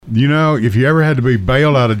You know, if you ever had to be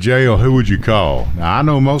bailed out of jail, who would you call? Now, I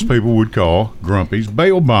know most people would call Grumpy's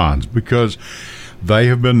bail bonds because they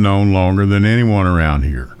have been known longer than anyone around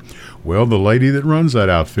here. Well, the lady that runs that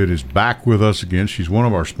outfit is back with us again. She's one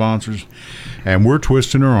of our sponsors, and we're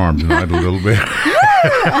twisting her arm tonight a little bit.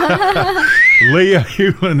 Leah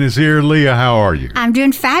Hewlin is here. Leah, how are you? I'm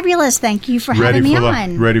doing fabulous. Thank you for having me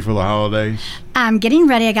on. Ready for the holidays? I'm getting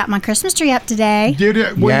ready. I got my Christmas tree up today. We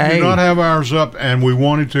did not have ours up, and we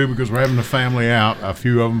wanted to because we're having the family out, a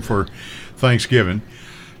few of them for Thanksgiving.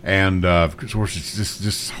 And, of course, it's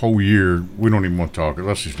this whole year, we don't even want to talk.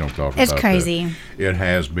 Let's just don't talk about it. It's crazy. It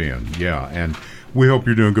has been, yeah. And we hope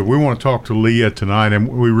you're doing good. We want to talk to Leah tonight, and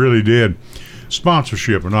we really did.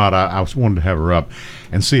 Sponsorship or not, I wanted to have her up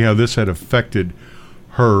and see how this had affected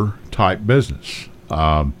her type business.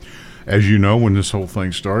 As you know, when this whole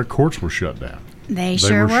thing started, courts were shut down. They were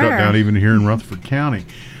shut down even here in Rutherford County.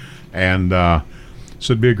 And so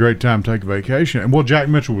it'd be a great time to take a vacation. And, well, Jack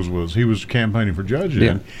Mitchell was with us. He was campaigning for judge.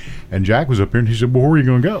 Yeah. And Jack was up here, and he said, well, where are you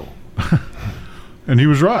going to go? And he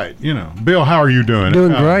was right, you know. Bill, how are you doing?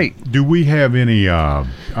 Doing great. Do we have any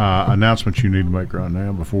announcements you need to make right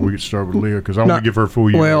now before we get started with Leah? Because I want to give her a full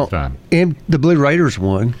year of time. And the Blue Raiders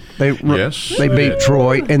won. They beat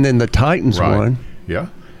Troy, and then the Titans won. Yeah.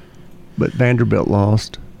 But Vanderbilt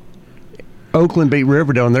lost. Oakland beat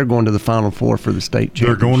Riverdale, and they're going to the Final Four for the state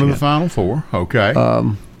championship. They're going to the Final Four. Okay.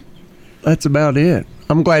 That's about it.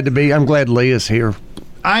 I'm glad Leah's here.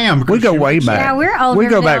 I am. We go way back. Yeah, we're older. We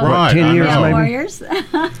go back, right, 10 years maybe? Warriors.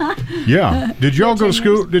 Yeah. Did y'all go to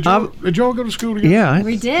school? Did y'all go to school together? Yeah.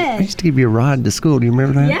 We did. I used to give you a ride to school. Do you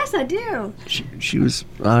remember that? Yes, I do. She was,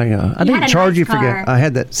 I didn't charge you for car. I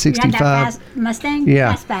had that 65. You had that Mustang?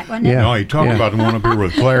 Yeah. Fastback, wasn't it? Yeah. No, he talked about the one up here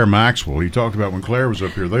with Claire Maxwell. He talked about when Claire was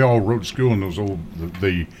up here. They all rode to school in those old,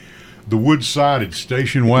 the wood-sided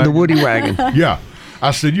station wagon. The Woody wagon. Yeah. I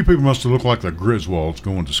said, you people must have looked like the Griswolds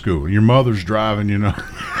going to school. Your mother's driving, you know.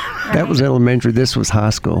 That was elementary. This was high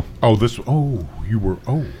school. Okay.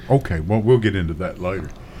 Well, we'll get into that later.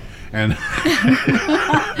 And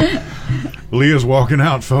Leah's walking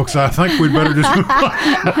out, folks. I think we'd better just move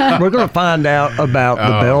on. We're going to find out about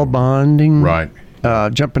the bail bonding. Right.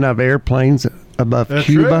 Jumping out of airplanes above That's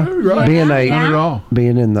Cuba. true, right. Being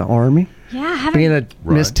in the Army. Yeah, Being a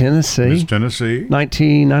Miss Tennessee. Miss Tennessee.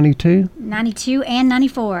 1992. 92 and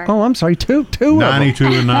 94. Oh, I'm sorry. Two 92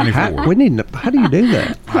 of them. and 94. How do you do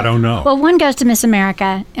that? I don't know. Well, one goes to Miss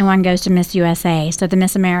America and one goes to Miss USA. So the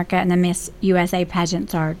Miss America and the Miss USA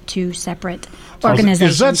pageants are two separate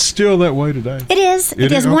organizations. Is that still that way today? It is.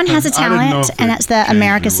 It is. One has a talent, and that's the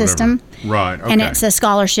America system. Right. Okay. And it's a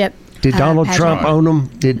scholarship. Did Donald Trump own them?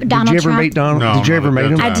 Did you ever meet Donald? No, did you ever meet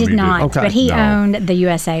him? I did not, Okay. but he owned the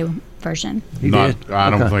USA version. He did? I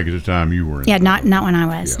don't think at the time you were in. Yeah, not when I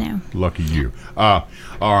was, Yeah. no. Lucky you. All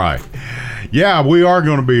right. Yeah, we are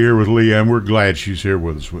going to be here with Leah, and we're glad she's here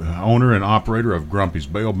with us. Owner and operator of Grumpy's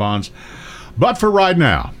Bail Bonds. But for right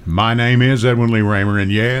now, my name is Edwin Lee Raymer,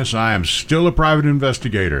 and yes, I am still a private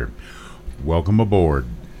investigator. Welcome aboard.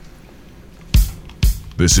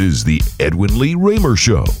 This is the Edwin Lee Raymer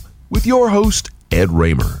Show with your host, Ed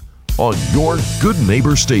Raymer, on your Good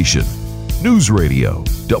Neighbor Station, News Radio,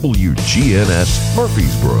 WGNS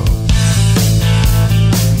Murfreesboro.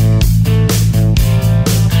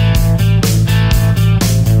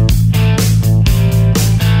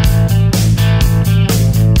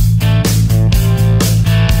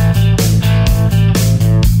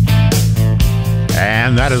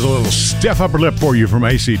 And that is a little stiff upper lip for you from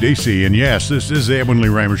AC/DC. And yes, this is the Edwin Lee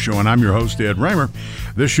Raymer Show, and I'm your host, Ed Raymer.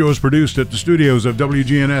 This show is produced at the studios of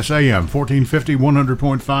WGNS AM, 1450,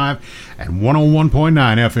 100.5, and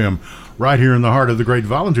 101.9 FM, right here in the heart of the great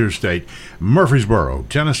volunteer state, Murfreesboro,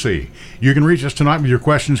 Tennessee. You can reach us tonight with your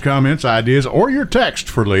questions, comments, ideas, or your text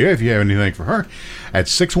for Leah, if you have anything for her, at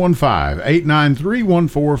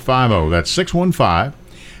 615-893-1450. That's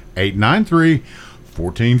 615-893-1450.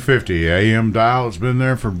 1450 AM dial. It's been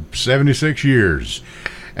there for 76 years.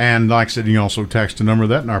 And like I said, you can also text the number of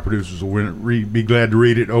that, and our producers will be glad to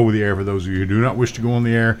read it over the air for those of you who do not wish to go on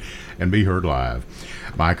the air and be heard live.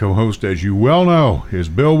 My co-host, as you well know, is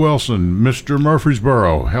Bill Wilson, Mr.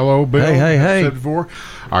 Murfreesboro. Hello, Bill. Hey. I said before.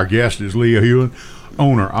 Our guest is Leah Hewlin,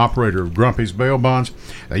 owner, operator of Grumpy's Bail Bonds.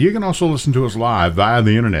 Now, you can also listen to us live via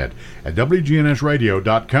the internet at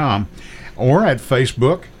WGNSradio.com or at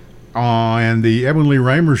Facebook and the Edwin Lee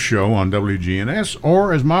Raymer Show on WGNS,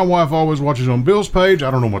 or as my wife always watches on Bill's page, I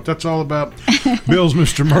don't know what that's all about, Bill's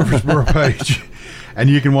Mr. Murfreesboro page. And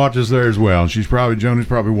you can watch us there as well. Joni's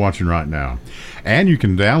probably watching right now. And you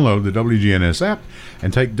can download the WGNS app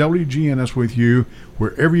and take WGNS with you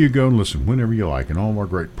wherever you go and listen whenever you like. And all of our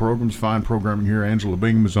great programs, fine programming here. Angela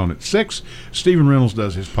Bingham is on at 6. Stephen Reynolds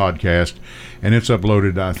does his podcast, and it's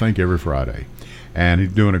uploaded, I think, every Friday. And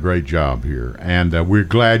he's doing a great job here. And we're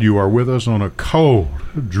glad you are with us on a cold,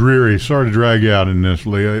 dreary, sorry to drag you out in this,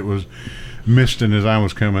 Leah. It was misting as I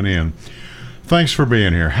was coming in. Thanks for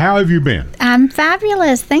being here. How have you been? I'm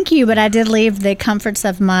fabulous. Thank you. But I did leave the comforts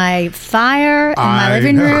of my fire in my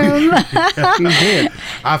living room. You did.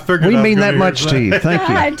 I figured We I was mean gonna that hear much to you. Thank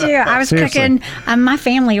you. I do. I was Seriously. cooking. My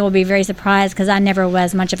family will be very surprised because I never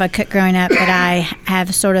was much of a cook growing up, but I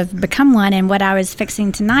have sort of become one. And what I was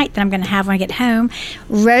fixing tonight that I'm going to have when I get home,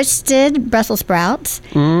 roasted Brussels sprouts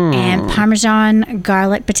and Parmesan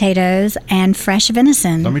garlic potatoes and fresh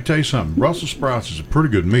venison. Let me tell you something. Brussels sprouts is a pretty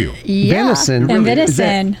good meal. Yeah. Venison. And Is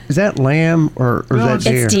venison. that lamb or is that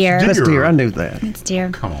deer? It's deer. That's Deer. deer. I knew that. It's deer.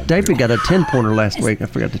 Come on. David got a 10-pointer last week. I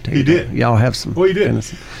forgot to tell you. He did. that. Y'all have some Well, he did.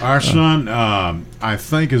 venison. Our son, I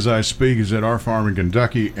think as I speak, is at our farm in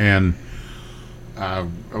Kentucky, and a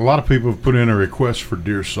lot of people have put in a request for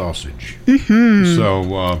deer sausage. Mm-hmm.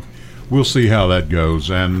 So we'll see how that goes.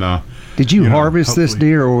 And Did you know, harvest this hopefully-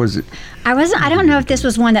 deer, or was it? I don't know if this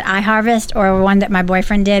was one that I harvest or one that my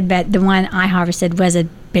boyfriend did, but the one I harvested was a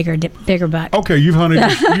bigger buck. okay, you've hunted.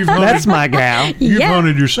 That's my gal. You've Yeah.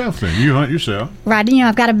 hunted yourself then. You hunt yourself. Right,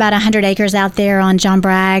 I've got about 100 acres out there on John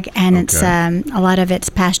Bragg, and it's Okay. a lot of it's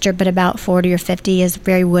pasture, but about 40 or 50 is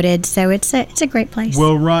very wooded. So it's a great place.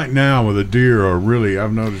 Well, right now with the deer are really,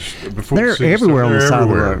 I've noticed before. They're the season everywhere on started, the they're side of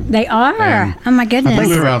the everywhere. road. they are. And Oh my goodness! We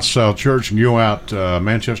live out South Church, and you go out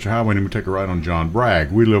Manchester Highway, and we take a right on John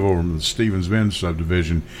Bragg. We live over in the Stevens Bend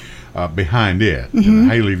subdivision, behind it, in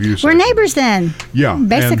the Haley View We're section. neighbors then. Yeah,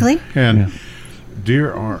 basically. And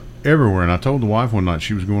deer are everywhere. And I told the wife one night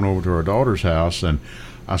she was going over to our daughter's house, and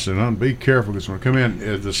I said, "Be careful, because when I come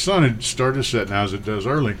in, the sun had started to set now, as it does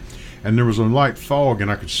early, and there was a light fog,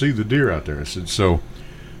 and I could see the deer out there." I said, "So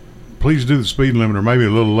please do the speed limit, or maybe a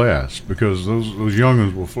little less, because those young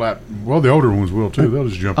ones will the older ones will too. They'll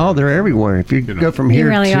just jump." Oh, they're everywhere. If you know. go from They here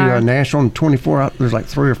really to are. National and 24, there's like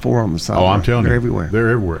 3 or 4 on the side. Oh, I'm telling they're you, everywhere. They're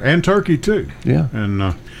everywhere, and turkey too. Yeah. And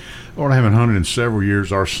Lord, I haven't hunted in several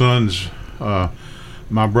years. Our sons,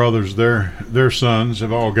 my brothers, their sons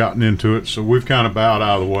have all gotten into it, so we've kind of bowed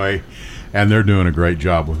out of the way, and they're doing a great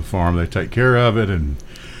job with the farm. They take care of it and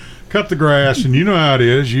cut the grass, and you know how it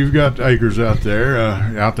is. You've got acres out there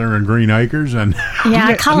in Green Acres, and Yeah,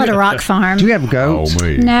 I call it a rock farm. Do you have goats? oh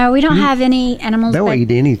me, No, we don't have any animals. They'll but-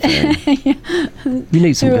 eat anything. You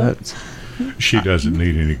need some goats. she doesn't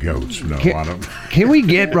need any goats. No, I don't. Can we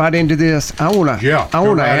get right into this? I want to. Yeah, I go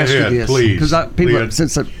want to right ask ahead, you this please, because Leah.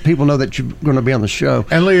 since people know that you're going to be on the show.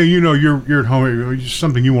 And Leah, you know you're at home.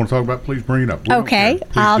 Something you want to talk about? Please bring it up. We don't Okay, care.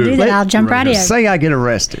 Please I'll do that. I'll jump right in. Say I get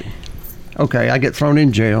arrested. Okay, I get thrown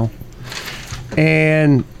in jail,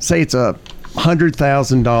 and say it's a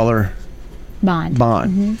 $100,000 Bond.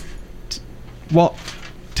 bond. Well,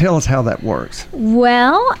 tell us how that works.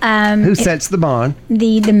 Well, Who sets the bond?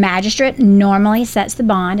 the magistrate normally sets the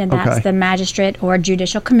bond, and that's Okay. the magistrate or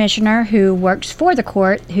judicial commissioner who works for the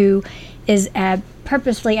court, who is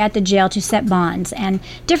purposely at the jail to set bonds. And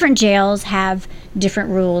different jails have different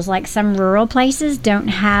rules. Like some rural places don't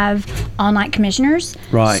have all-night commissioners.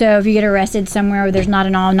 Right. So if you get arrested somewhere where there's not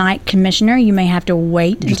an all-night commissioner, you may have to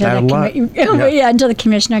wait Just until out of luck. until the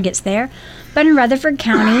commissioner gets there. But in Rutherford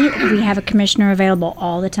County, we have a commissioner available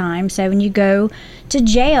all the time. So when you go to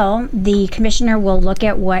jail, the commissioner will look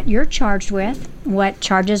at what you're charged with, what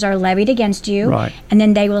charges are levied against you, Right. and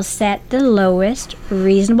then they will set the lowest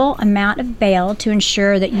reasonable amount of bail to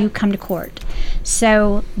ensure that you come to court.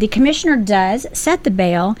 So the commissioner does set the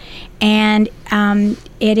bail, and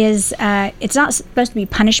it is it's not supposed to be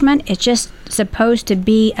punishment. It's just supposed to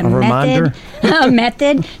be a reminder? a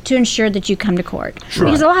method to ensure that you come to court.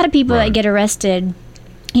 Because a lot of people that get arrested,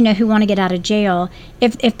 who want to get out of jail,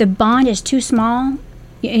 if the bond is too small,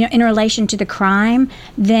 in relation to the crime,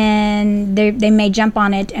 then they may jump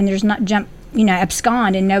on it, and there's not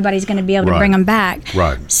abscond, and nobody's going to be able to Right. bring them back.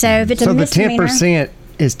 Right. So if it's So a the misdemeanor, 10%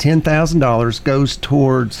 is $10,000 goes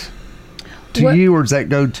towards to What- you, or does that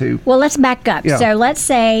go to? well, let's back up. Yeah. So let's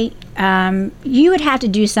say you would have to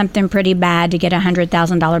do something pretty bad to get a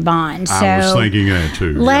 $100,000 bond. So I was thinking that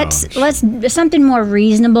too. let's something more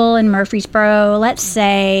reasonable in Murfreesboro. Let's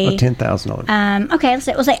say A $10,000. okay,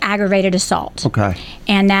 we'll say aggravated assault. Okay.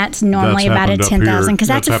 And that's normally about a $10,000 because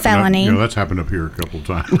that's a felony. That's happened up here a couple of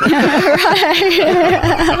times.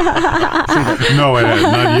 No, it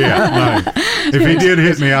hasn't. Not yet. No. If he did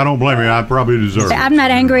hit me, I don't blame him. I probably deserve it. I'm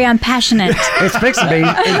not angry. I'm passionate. It's fixing to be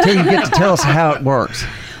until you get to tell us how it works.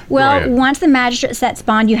 Well, once the magistrate sets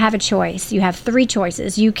bond, you have a choice. You have 3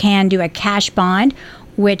 choices. You can do a cash bond,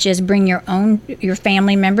 which is bring your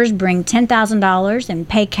family members, bring $10,000 and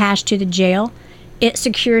pay cash to the jail. It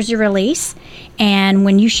secures your release. And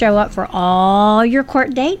when you show up for all your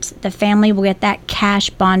court dates, the family will get that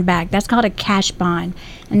cash bond back. That's called a cash bond.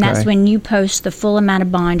 And that's when you post the full amount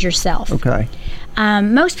of bond yourself. Okay.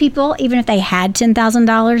 Most people, even if they had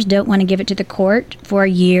 $10,000, don't want to give it to the court for a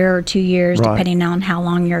year or 2 years, depending on how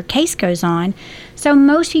long your case goes on. So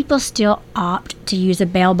most people still opt to use a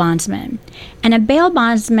bail bondsman. And a bail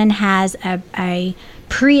bondsman has a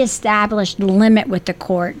pre-established limit with the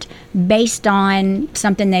court based on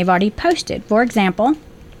something they've already posted. For example,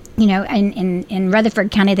 in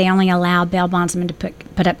Rutherford County, they only allow bail bondsmen to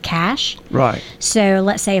put up cash. Right. So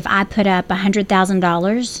let's say if I put up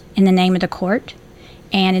 $100,000 in the name of the court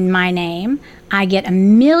and in my name, I get $1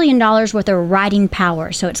 million worth of writing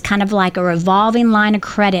power. So it's kind of like a revolving line of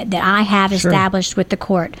credit that I have established with the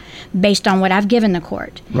court based on what I've given the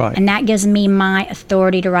court. Right. And that gives me my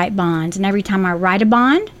authority to write bonds. And every time I write a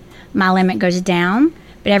bond, my limit goes down.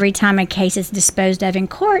 But every time a case is disposed of in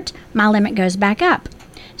court, my limit goes back up.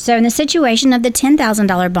 So in the situation of the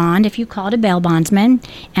 $10,000 bond, if you called a bail bondsman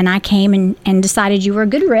and I came and decided you were a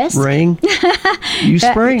good risk. Ring. You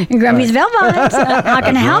spring. Grumpy's Bail Bonds. How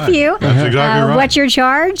can I help you? That's exactly right. What's your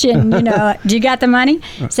charge? And, do you got the money?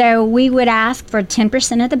 So we would ask for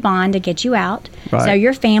 10% of the bond to get you out. Right. So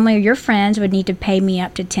your family or your friends would need to pay me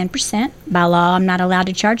up to 10%. By law, I'm not allowed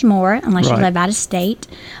to charge more unless you live out of state.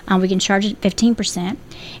 We can charge it 15%.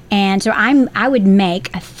 And so I would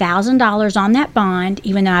make $1,000 on that bond,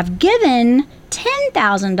 even though I've given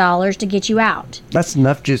 $10,000 to get you out. That's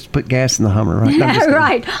enough just to put gas in the Hummer, right?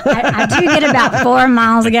 Right. I do get about 4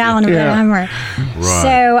 miles a gallon of the Hummer. Right.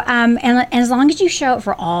 So, and as long as you show up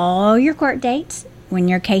for all your court dates, when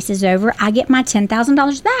your case is over, I get my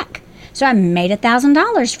 $10,000 back. So I made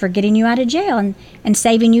 $1,000 for getting you out of jail and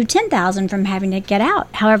saving you $10,000 from having to get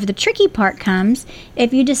out. However, the tricky part comes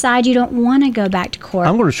if you decide you don't want to go back to court.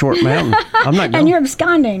 I'm going to Short Mountain. I'm not going. And you're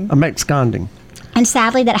absconding. I'm absconding. And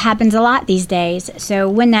sadly, that happens a lot these days. So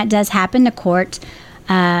when that does happen, the court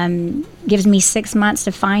gives me 6 months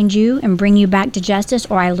to find you and bring you back to justice,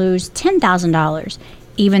 or I lose $10,000,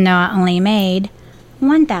 even though I only made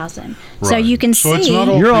 $1,000. So you can So it's see not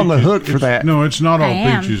all You're on the peaches- hook for that. No, it's not all I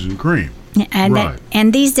am. peaches and cream. And, Right.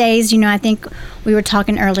 and these days, I think we were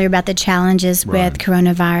talking earlier about the challenges with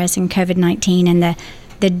coronavirus and COVID-19 and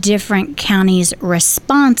the different counties'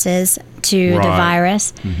 responses to the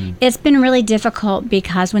virus. Mm-hmm. It's been really difficult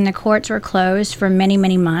because when the courts were closed for many,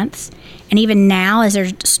 many months, and even now as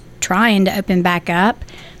they're trying to open back up,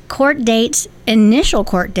 initial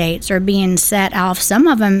court dates are being set off, some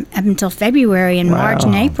of them up until February and March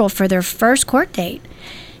and April for their first court date.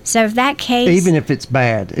 So if that case... Even if it's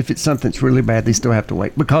bad, if it's something that's really bad, they still have to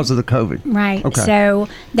wait because of the COVID. Right. Okay. So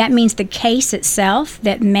that means the case itself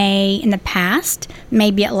that in the past,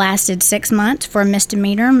 maybe it lasted 6 months for a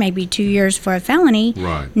misdemeanor, maybe 2 years for a felony.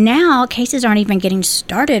 Right. Now, cases aren't even getting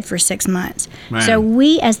started for 6 months. Man. So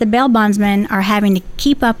we, as the bail bondsmen, are having to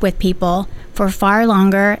keep up with people for far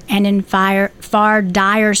longer and in far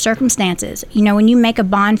dire circumstances. When you make a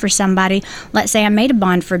bond for somebody, let's say I made a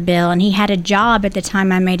bond for Bill and he had a job at the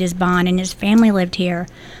time I made his bond and his family lived here.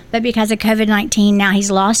 But because of COVID-19, now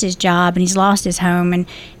he's lost his job and he's lost his home,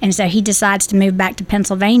 and so he decides to move back to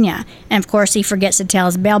Pennsylvania. And of course, he forgets to tell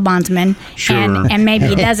his bail bondsman, and maybe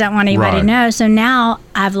he doesn't want anybody to know. So now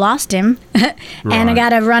I've lost him, and I got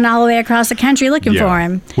to run all the way across the country looking for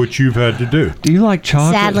him. Which you've had to do. Do you like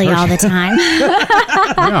chocolate? Sadly, all the time.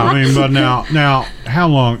 Yeah, but now, how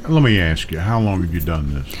long? Let me ask you, how long have you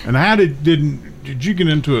done this? And how did you get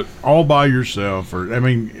into it all by yourself, or it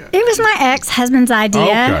was my ex-husband's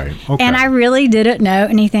idea, Okay. and I really didn't know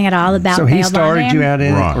anything at all about So bail he started bonding. you out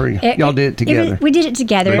in it, or y'all did it together? We did it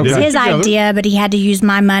together. They It was did it his together. idea, but he had to use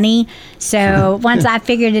my money. So once I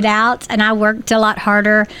figured it out, and I worked a lot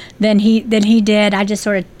harder than he did, I just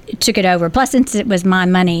sort of took it over. Plus, since it was my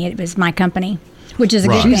money, it was my company, which is a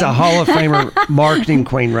good thing. She's a Hall of Famer marketing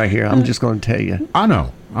queen right here. I'm just going to tell you. I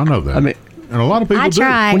know that. I mean, and a lot of people I do.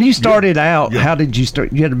 tried. when you started out, how did you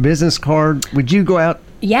start? You had a business card. Would you go out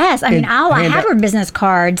Yes, I mean, all I had were business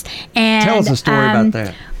cards. And tell us a story about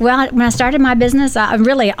that. Well, when I started my business,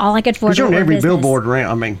 really all I could afford Because you're was on every business. billboard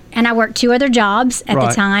around. I mean, And I worked 2 other jobs at the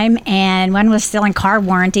time, and one was selling car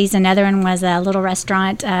warranties. Another one was a little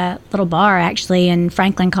restaurant, little bar actually in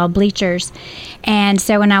Franklin called Bleachers. And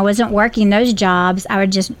so when I wasn't working those jobs, I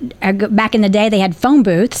would just back in the day they had phone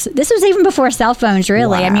booths. This was even before cell phones,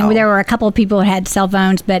 really. Wow. I mean, there were a couple of people who had cell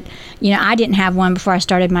phones, but I didn't have one before I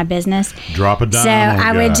started my business. Drop a dime. So on a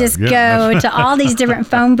I would guy. just Yeah. go to all these different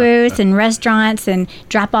phone booths and restaurants and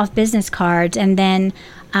drop off business cards, and then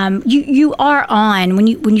you are on when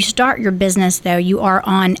you start your business though, you are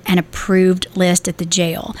on an approved list at the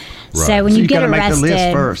jail. Right. So when so you you get got to make arrested, the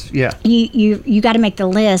list first. Yeah. you got to make the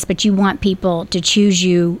list, but you want people to choose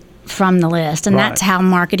you from the list, and Right. that's how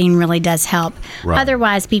marketing really does help. Right.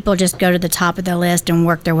 Otherwise, people just go to the top of the list and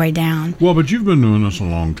work their way down. Well, but you've been doing this a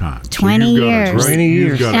long time. 20 you've got a years. great- 20 you've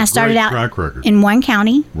years. got And a I started great out track record. in one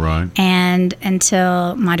county. Right. And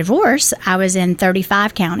until my divorce, I was in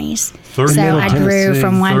 35 counties. 30 So Middle I grew Tennessee,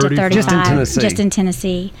 from 1 to 35. 35. Just in Tennessee. Just in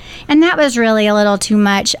Tennessee. And that was really a little too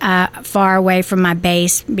much far away from my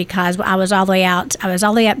base, because I was all the way out. I was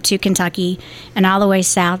all the way up to Kentucky and all the way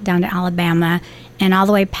south down to Alabama and all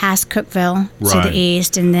the way past Cookeville to Right. the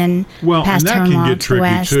east, and then Well, and past that can Hunlaw get to the tricky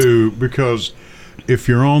west. too, because if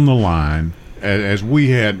you're on the line, as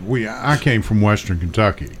I came from Western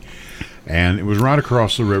Kentucky, and it was right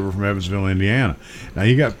across the river from Evansville, Indiana. Now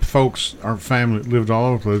you got folks, our family lived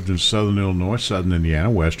in Southern Illinois, Southern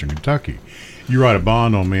Indiana, Western Kentucky. You write a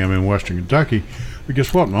bond on me, I'm in Western Kentucky, but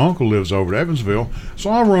guess what? My uncle lives over at Evansville,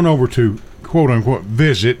 so I run over to quote unquote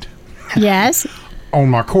visit Yes. on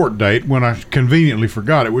my court date when I conveniently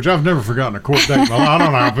forgot it, which I've never forgotten a court date. Well, I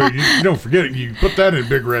don't know how you don't forget it. You put that in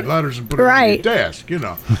big red letters and put it on your Right. desk,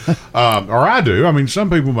 or I do. I mean, some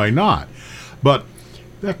people may not, but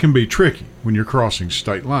that can be tricky when you're crossing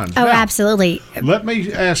state lines. Oh, Now, absolutely. Let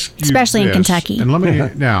me ask you Especially in this, Kentucky. And let me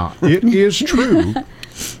now. It is true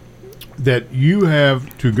that you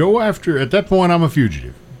have to go after. At that point, I'm a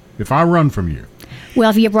fugitive. If I run from you,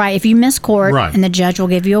 Well, if you miss court, Right. and the judge will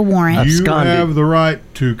give you a warrant. you Absconded. have the right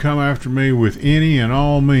to come after me with any and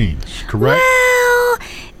all means. Correct? Well,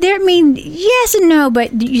 yes and no,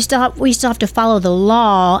 but we still have to follow the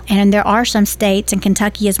law, and there are some states, and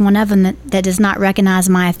Kentucky is one of them, that does not recognize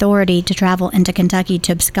my authority to travel into Kentucky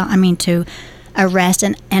to arrest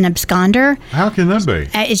an absconder. How can that be?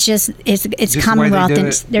 It's just it's the way they Commonwealth, do and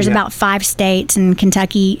it. there's Yeah. about 5 states in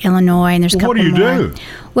Kentucky, Illinois, and there's a Well, couple what do you more. do?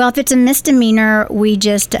 Well, if it's a misdemeanor, we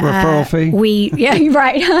just Referral fee? Yeah,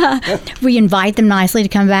 right. We invite them nicely to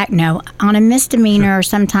come back. No, on a misdemeanor,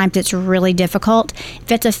 sometimes it's really difficult. If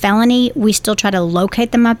it's a felony, we still try to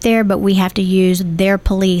locate them up there, but we have to use their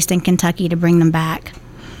police in Kentucky to bring them back.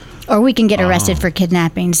 Or we can get arrested for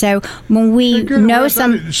kidnapping. So when we Good know arrest.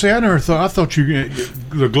 some, See, I never thought. I thought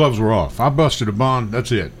the gloves were off. I busted a bond. That's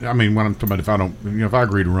it. I mean, when I'm talking about if I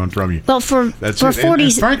agree to run from you, well, for that's it. 40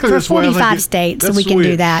 And frankly, for that's the way I think 45 it- states, that's we the can way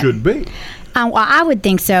do it that. Should be. Well, I would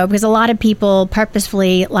think so, because a lot of people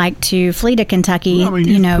purposefully like to flee to Kentucky. I mean,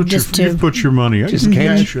 you put your money. Just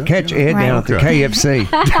catch Ed Right. down at the Okay. KFC.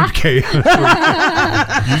 Okay.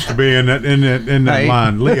 Used to be in that Hey.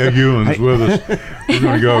 line. Leah Ewan's with us.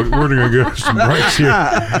 We're gonna go some breaks here.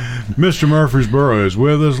 Mr. Murfreesboro is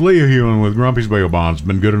with us. Leah Ewan with Grumpy's Bail Bonds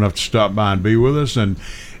been good enough to stop by and be with us and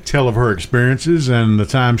tell of her experiences and the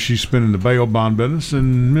time she spent in the bail bond business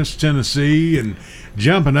in Miss Tennessee and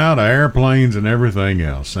jumping out of airplanes and everything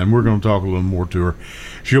else. And we're going to talk a little more to her.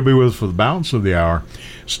 She'll be with us for the balance of the hour.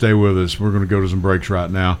 Stay with us. We're going to go to some breaks right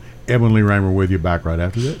now. Edwin Lee Raymer with you, back right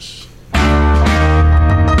after this.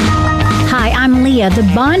 Hi, I'm Leah, the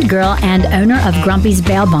bond girl and owner of Grumpy's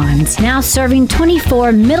Bail Bonds. Now serving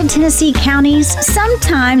 24 Middle Tennessee counties,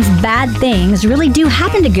 sometimes bad things really do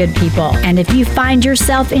happen to good people. And if you find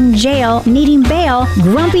yourself in jail needing bail,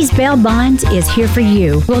 Grumpy's Bail Bonds is here for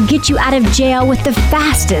you. We'll get you out of jail with the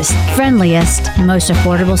fastest, friendliest, most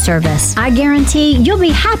affordable service. I guarantee you'll be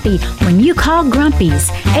happy when you call Grumpy's,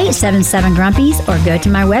 877-GRUMPY's, or go to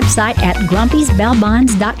my website at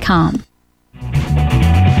grumpysbailbonds.com.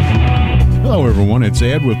 Hello, everyone. It's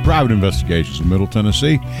Ed with Private Investigations in Middle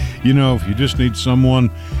Tennessee. You know, if you just need someone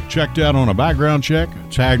checked out on a background check,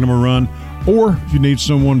 tag them a run, or if you need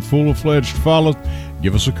someone full-fledged followed,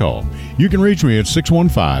 give us a call. You can reach me at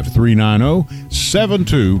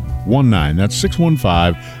 615-390-7219. That's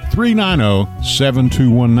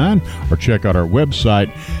 615-390-7219. Or check out our website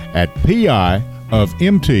at piofmt.com.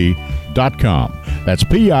 That's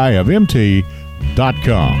piofmt.com.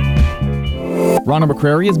 Rhonda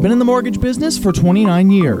McCrary has been in the mortgage business for 29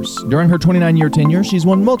 years. During her 29-year tenure, she's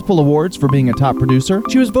won multiple awards for being a top producer.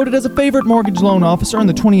 She was voted as a favorite mortgage loan officer in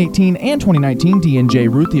the 2018 and 2019 D&J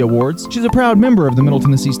Ruthie Awards. She's a proud member of the Middle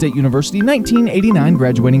Tennessee State University 1989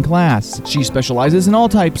 graduating class. She specializes in all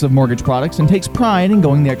types of mortgage products and takes pride in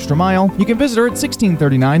going the extra mile. You can visit her at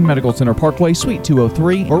 1639 Medical Center Parkway, Suite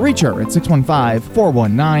 203, or reach her at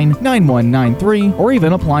 615-419-9193, or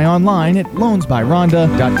even apply online at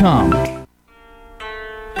loansbyronda.com.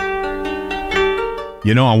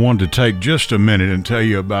 You know, I wanted to take just a minute and tell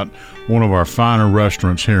you about one of our finer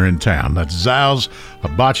restaurants here in town. That's Zal's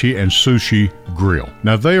Hibachi and Sushi Grill.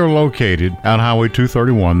 Now, they are located out Highway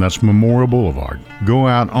 231. That's Memorial Boulevard. Go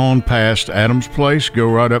out on past Adams Place, go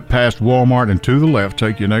right up past Walmart, and to the left,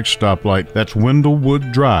 take your next stoplight. That's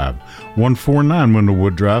Windlewood Drive, 149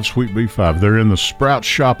 Windlewood Drive, Suite B5. They're in the Sprouts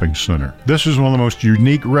Shopping Center. This is one of the most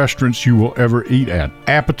unique restaurants you will ever eat at.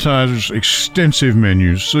 Appetizers, extensive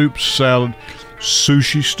menus, soups, salad,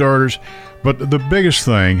 sushi starters, but the biggest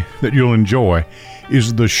thing that you'll enjoy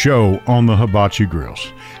is the show on the hibachi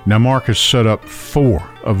grills. Now, Mark has set up 4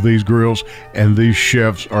 of these grills, and these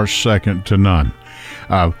chefs are second to none.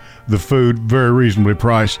 The food, very reasonably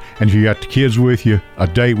priced, and if you got the kids with you, a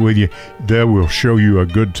date with you, they will show you a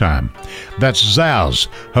good time. That's Zal's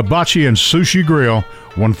Hibachi and Sushi Grill,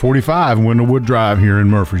 145 Windlewood Drive here in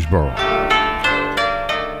Murfreesboro.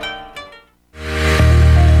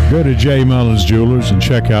 Go to J. Mullins Jewelers and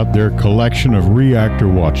check out their collection of reactor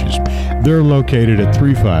watches. They're located at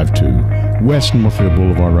 352 West Northfield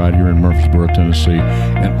Boulevard right here in Murfreesboro, Tennessee.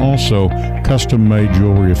 And also custom-made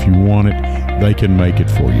jewelry. If you want it, they can make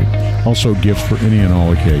it for you. Also gifts for any and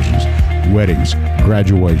all occasions. Weddings,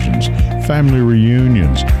 graduations, family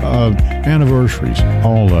reunions, anniversaries,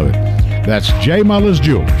 all of it. That's J. Mullins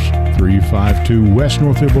Jewelers, 352 West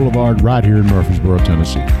Northfield Boulevard right here in Murfreesboro,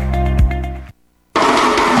 Tennessee.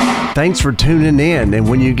 Thanks for tuning in, and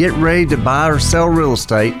when you get ready to buy or sell real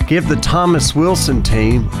estate, give the Thomas Wilson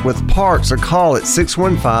team with Parks a call at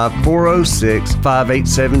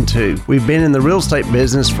 615-406-5872. We've been in the real estate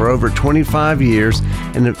business for over 25 years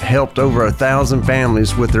and have helped over 1,000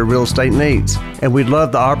 families with their real estate needs. And we'd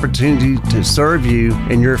love the opportunity to serve you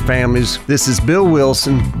and your families. This is Bill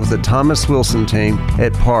Wilson with the Thomas Wilson team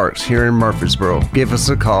at Parks here in Murfreesboro. Give us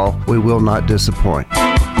a call. We will not disappoint.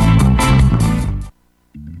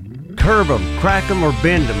 Curb them, crack them, or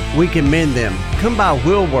bend them, we can mend them. Come by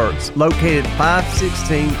Wheelworks, located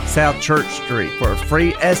 516 South Church Street. For a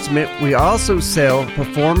free estimate, we also sell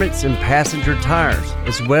performance and passenger tires,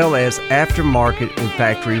 as well as aftermarket and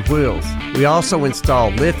factory wheels. We also install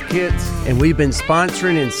lift kits, and we've been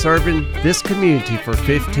sponsoring and serving this community for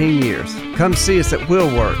 15 years. Come see us at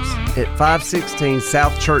Wheelworks at 516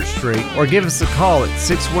 South Church Street, or give us a call at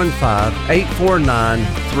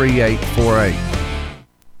 615-849-3848.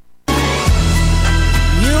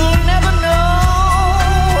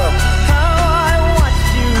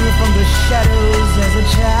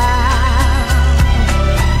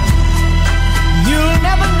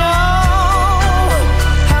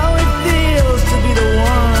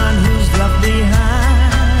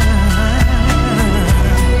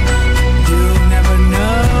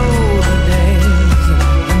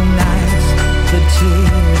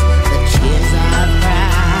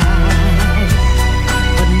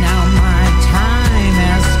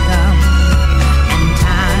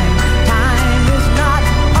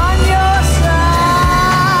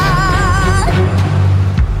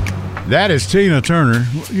 That is Tina Turner.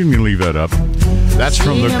 You can leave that up. That's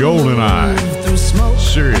from the Golden Eye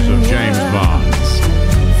series of James Bond.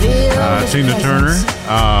 Tina Turner,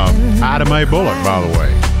 Ida Mae Bullock, by the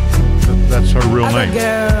way. That's her real name.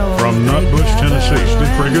 From Nutbush, Tennessee. She did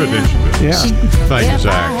pretty good, didn't she? Yeah. Thank you,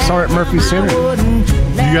 Zach. Saw her at Murphy Center.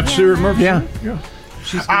 You got to see her at Murphy? Yeah.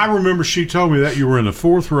 I remember she told me that you were in the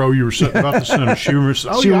 4th row. You were sitting about the center. She remembers.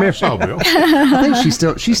 Oh, yeah, I saw Bill. I think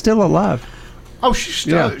she's still alive. Oh,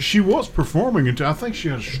 she was performing until I think she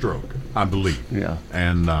had a stroke, I believe. Yeah.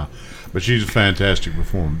 And but she's a fantastic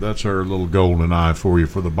performer. That's her little golden eye for you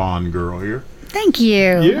for the Bond girl here. Thank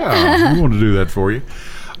you. Yeah, we want to do that for you.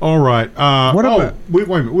 All right. Wait a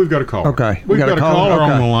minute. We've got a caller. Okay. We've got a caller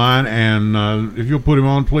on the line, and if you'll put him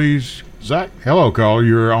on, please. Zach, hello, caller.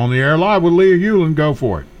 You're on the air live with Leah Hewlin. Go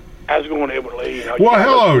for it. How's it going, Edwin Lee?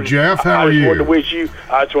 Hello, Jeff. How are you? I just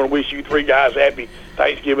want to wish you 3 guys happy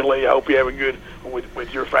Thanksgiving, Lee. I hope you have a good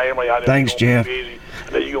with your family. I know Thanks, Jeff. I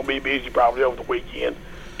know you're gonna be busy probably over the weekend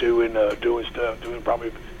doing stuff, doing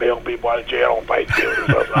probably bailing people out of jail on Thanksgiving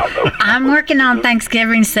or something. I don't know. I'm working on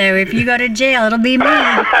Thanksgiving, so if you go to jail, it'll be me.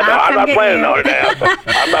 I'm not planning on it now.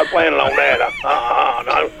 I'm not planning on that.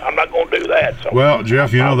 I'm not going to do that. So. Well,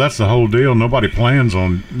 Jeff, that's the whole deal. Nobody plans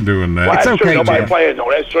on doing that. Well, that's okay, true. Nobody Jeff. plans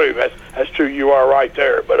on it. That's true. That's true. You are right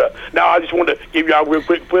there. But now I just wanted to give y'all a real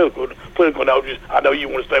quick political note. I know you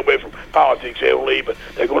want to stay away from politics, Lee, but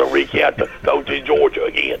they're going to recount the votes in Georgia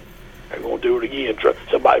again. They're going to do it again.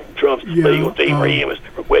 Somebody from Trump's legal team or him is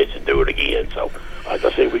requesting to do it again. So, like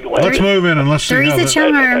I said, we're going to Let's move in and let's see how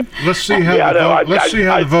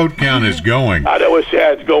the vote count is going. I know it's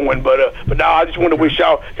how it's going, but now I just want to wish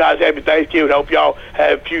y'all guys happy Thanksgiving. Hope y'all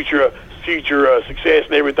have future success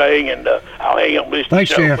and everything. And I'll hang up and listen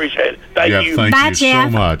Thanks, to the show. Jeff. Appreciate it. Thank you. Thank Bye, you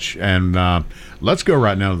Jeff. so much. And let's go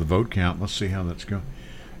right now to the vote count. Let's see how that's going.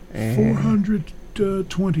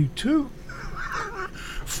 422.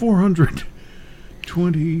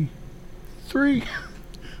 423.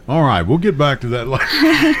 All right, we'll get back to that later.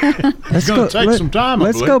 It's going to take some time.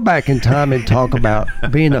 Let's go back in time and talk about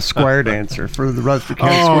being a square dancer for the Rutherford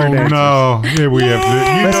County Square Dancers. Oh, no. Here we have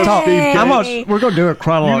Let's talk. Steve How much? Cates. We're going to do it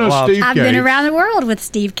chronologically. Steve I've been Cates. around the world with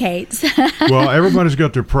Steve Cates. Well, everybody's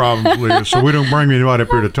got their problems, Leah, so we don't bring anybody up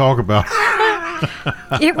here to talk about it.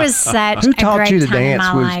 It was such Who a taught great you to time in dance?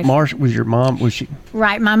 my life. Was your mom? Was she?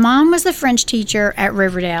 Right. My mom was the French teacher at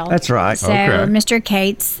Riverdale. That's right. So Okay. Mr.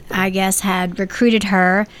 Cates, I guess, had recruited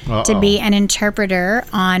her to be an interpreter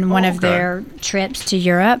on one of their trips to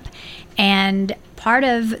Europe. And part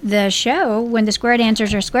of the show, when the square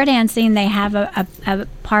dancers are square dancing, they have a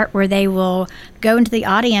part where they will go into the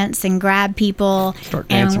audience and grab people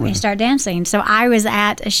and start dancing. So I was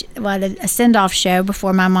at a send-off show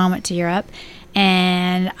before my mom went to Europe.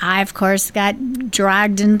 And I, of course, got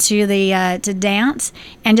dragged into the to dance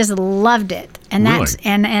and just loved it. And that's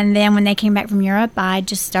and then when they came back from Europe, I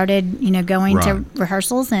just started going to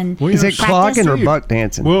rehearsals and Is it practice. clocking or buck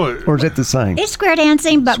dancing? or is it the same? It's square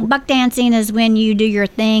dancing, but buck dancing is when you do your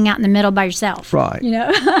thing out in the middle by yourself. Right.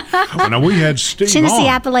 Now, we had Steve Tennessee on.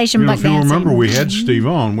 Appalachian buck If you dancing. remember, we had Steve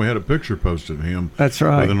on. We had a picture posted of him. That's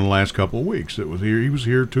right. Within the last couple of weeks. It was here. He was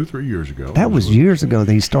here 2-3 years ago. That was years ago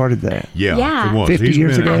that he started that. Yeah. It was. 50 He's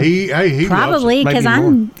years been- ago? He Probably Maybe because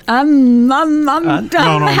more. I'm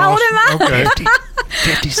no, how old am I? Okay.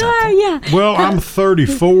 50 something. Yeah. Well, I'm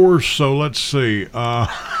 34, so let's see.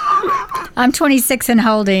 I'm 26 and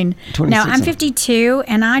holding. 26 No, I'm and- 52,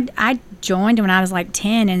 and I joined when I was like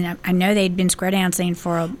 10, and I know they'd been square dancing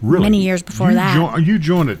for Really? many years before that. You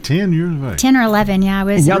joined at 10 years of age. 10 or 11, yeah. I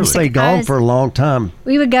was. And y'all I stay was- gone for a long time.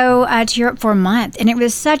 We would go to Europe for a month, and it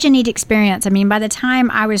was such a neat experience. I mean, by the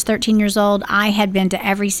time I was 13 years old, I had been to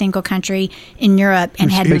every single country in Europe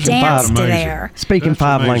and had speaking danced amazing. there. Speaking That's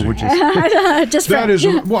 5 amazing. languages. Just That for, is,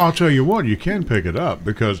 well, I'll tell you what, you can pick it up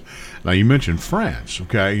because now you mentioned France,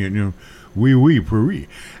 okay? And oui, Paris.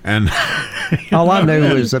 And All I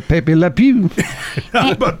knew was a Pepe Le Pew.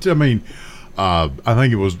 but I mean, I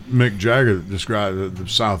think it was Mick Jagger that described the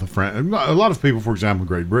south of France. A lot of people, for example, in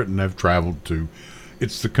Great Britain, have traveled to.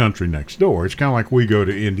 It's the country next door. It's kind of like we go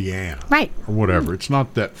to Indiana, Right. or whatever. It's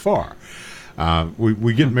not that far.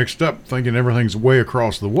 We get mixed up thinking everything's way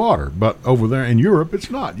across the water, but over there in Europe, it's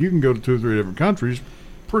not. You can go to 2 or 3 different countries,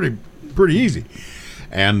 pretty easy.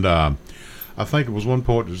 And I think it was one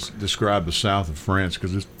poet that described the south of France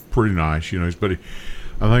because it's pretty nice, but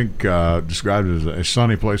I think described it as a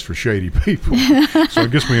sunny place for shady people. So I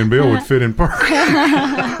guess me and Bill would fit in perfect.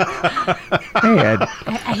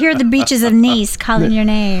 I hear the beaches of Nice calling your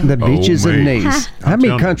name. The beaches of me. Nice. How I'm many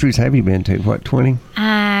telling you. countries have you been to? What, 20?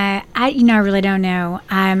 I really don't know.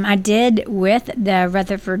 I did with the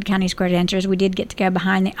Rutherford County Square Dancers. We did get to go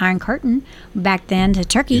behind the Iron Curtain back then to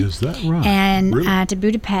Turkey. Is that right? And Really? to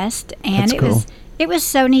Budapest, and That's cool. It was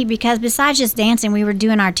so neat because besides just dancing, we were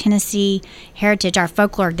doing our Tennessee heritage, our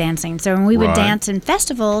folklore dancing. So when we would Right. dance in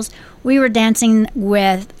festivals, we were dancing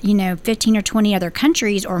with 15 or 20 other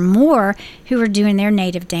countries or more who were doing their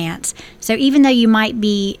native dance. So even though you might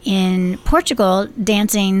be in Portugal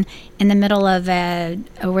dancing in the middle of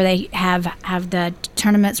where they have the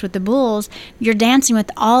tournaments with the bulls, you're dancing with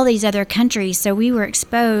all these other countries. So we were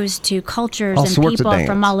exposed to cultures All and sorts of people dance.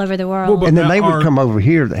 from all over the world. Well, but And then now they would are- come over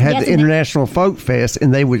here that had Yes, the and International Folk Fest,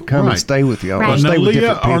 and they would come Right. and stay with y'all. Right. Or But stay now, with Leah,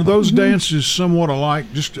 different people. are those dances somewhat alike?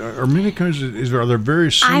 Just are many countries? Are there very I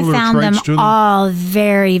similar found them traits to them? all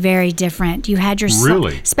very, very different. You had your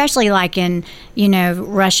Really? especially like in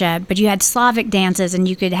Russia, but you had Slavic dances, and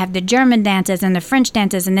you could have the German dances and the French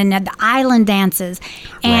dances, and then you had the island dances,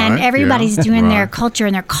 and Right, everybody's yeah, doing their right. culture,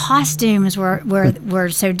 and their costumes were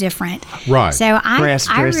so different. Right. So Grass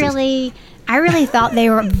I dresses. really I really thought they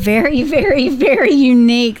were very, very, very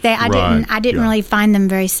unique. I didn't really find them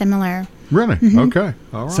very similar. Really? Mm-hmm. Okay.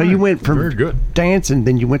 All right. So you went from very good dancing,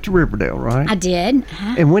 then you went to Riverdale, right? I did.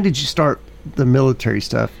 And when did you start the military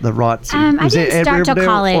stuff, the ROTC? I didn't start till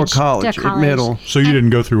college. Or college, Till college. middle? So you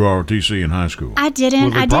didn't go through ROTC in high school? I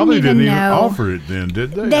didn't. Well, I didn't even know. Offer it then,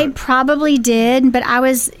 did they? They probably did, but I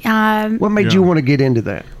was. What made you want to get into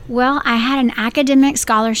that? Well, I had an academic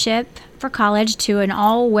scholarship for college to an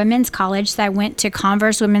all-women's college, so I went to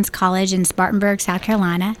Converse Women's College in Spartanburg, South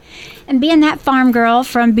Carolina. And being that farm girl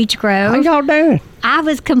from Beech Grove, How y'all doing? I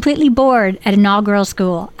was completely bored at an all-girls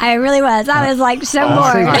school. I really was. I was like so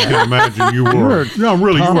bored. I can imagine you were. No,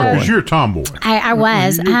 really, you were, because you're a tomboy. I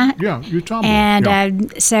was. Yeah, you're a tomboy.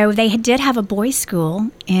 And so they did have a boys'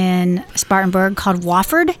 school in Spartanburg called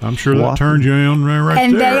Wofford. I'm sure that turned you on right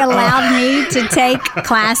and there. And they allowed me to take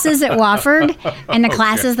classes at Wofford, and the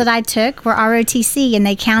classes that I took were ROTC, and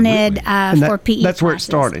they counted for PE. That's where it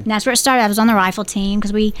started. And that's where it started. I was on the rifle team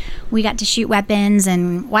because we got to shoot weapons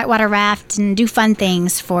and whitewater raft and do fun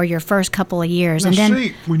things for your first couple of years. Now, and then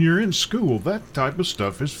see, when you're in school, that type of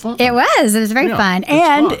stuff is fun. It was very fun,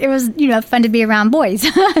 and it was fun to be around boys,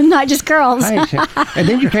 not just girls. And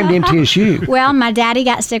then you came to MTSU. Well, my daddy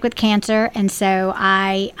got sick with cancer, and so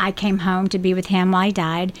I came home to be with him while he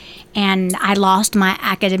died, and I lost my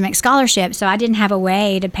academic scholarship, so I didn't have a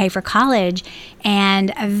way to pay for college.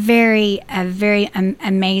 And a very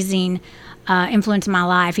amazing influence in my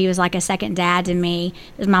life. He was like a second dad to me.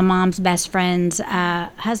 It was my mom's best friend's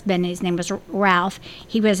husband. His name was Ralph.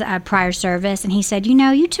 He was a prior service, and he said,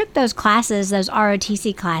 you took those classes, those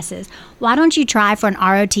ROTC classes. Why don't you try for an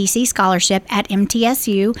ROTC scholarship at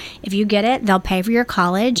MTSU? If you get it, they'll pay for your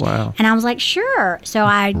college. Wow. And I was like, sure. So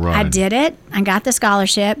I did it. I got the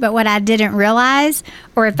scholarship. But what I didn't realize,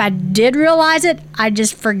 or if I did realize it, I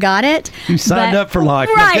just forgot it. You signed up for life.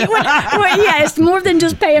 Right. Yeah, it's more than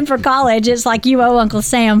just paying for college. It's like you owe Uncle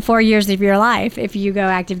Sam 4 years of your life if you go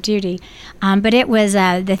active duty. But it was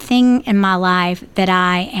the thing in my life that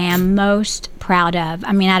I am most proud of.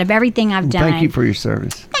 I mean, out of everything I've done. Thank you for your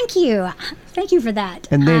service. Thank you. Thank you for that.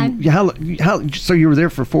 And then, so you were there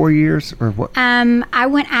for 4 years or what? I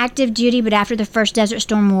went active duty, but after the first Desert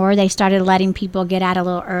Storm War, they started letting people get out a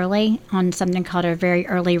little early on something called a very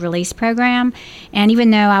early release program. And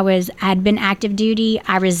even though I'd been active duty,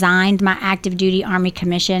 I resigned my active duty Army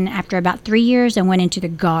commission after about 3 years and went into the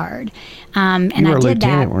Guard. And you were I did a lieutenant,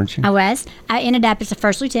 that. Weren't you? I was. I ended up as a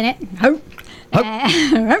first lieutenant.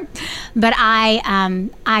 But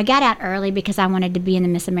I got out early because I wanted to be in the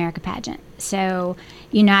Miss America pageant. So,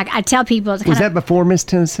 I tell people... Was that before Miss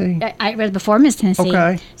Tennessee? It was before Miss Tennessee.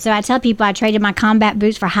 Okay. So I tell people I traded my combat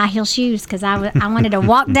boots for high heel shoes because I wanted to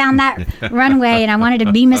walk down that runway and I wanted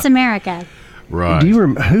to be Miss America. Right. Do you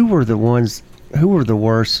remember who were the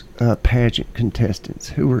worst pageant contestants?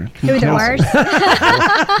 Who were the worst?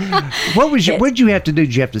 What did you have to do?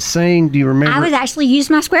 Did you have to sing? Do you remember? I would actually use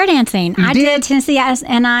my square dancing. I did Tennessee,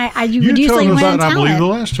 and I would usually win talent. I believe the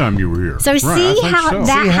last time you were here. So see how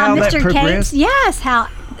Mr. Cates, how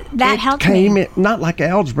that helped came me. Not like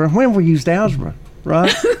algebra. When we used algebra,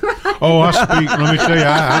 right? Let me tell you,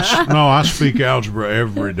 I speak algebra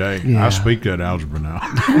every day. Yeah. I speak that algebra now.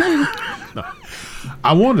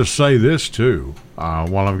 I wanted to say this too,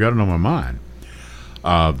 while I've got it on my mind.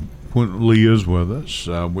 When Leah's with us,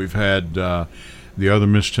 we've had the other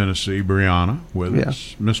Miss Tennessee, Brianna, with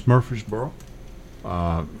us. Miss Murfreesboro.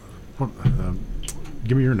 Give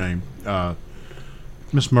me your name.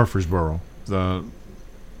 Miss Murfreesboro. The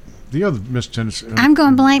other Miss Tennessee. I'm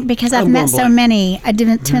going blank because I've met so many. It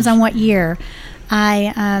depends on what year.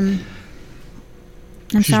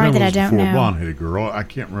 I'm sorry that I don't know. Blonde-headed girl. I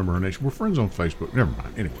can't remember her name. We're friends on Facebook. Never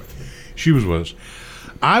mind. Anyway, she was with us.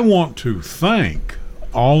 I want to thank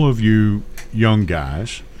all of you young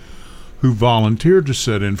guys who volunteered to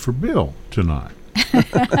sit in for Bill tonight.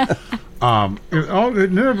 It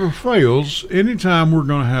never fails. Anytime we're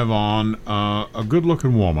going to have on a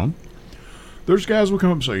good-looking woman, there's guys will come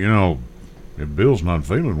up and say, if Bill's not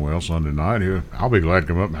feeling well Sunday night, I'll be glad to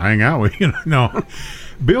come up and hang out with you. No,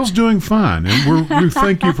 Bill's doing fine, and we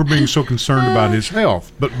thank you for being so concerned about his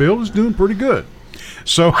health. But Bill is doing pretty good.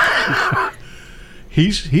 So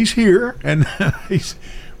he's here, and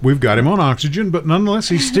we've got him on oxygen, but nonetheless,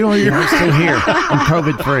 he's still here. He's still here. I'm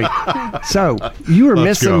COVID-free. So you were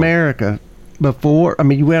Miss America before. I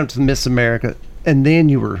mean, you went up to Miss America, and then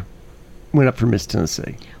you went up for Miss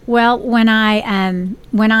Tennessee. Well, when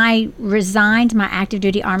I resigned my active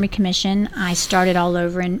duty Army commission, I started all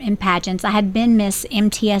over in pageants. I had been Miss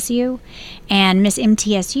MTSU, and Miss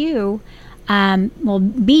MTSU,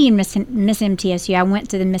 being Miss MTSU, I went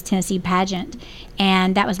to the Miss Tennessee pageant,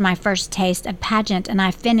 and that was my first taste of pageant, and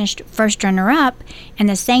I finished first runner-up, and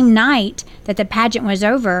the same night that the pageant was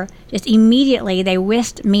over, just immediately they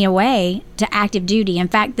whisked me away to active duty. In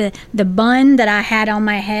fact, the bun that I had on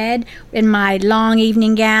my head in my long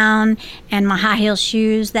evening gown and my high heel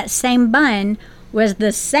shoes, that same bun was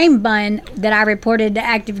the same bun that I reported to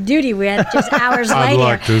active duty with just hours later.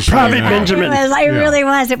 Like to say Private Benjamin. It really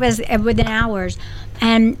was. It was within hours.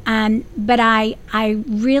 And but I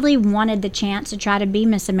really wanted the chance to try to be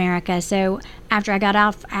Miss America. So after I got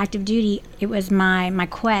off active duty, it was my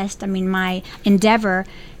quest. I mean, my endeavor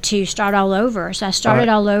to start all over. So I started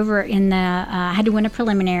all over in the. I had to win a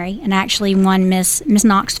preliminary, and I actually won Miss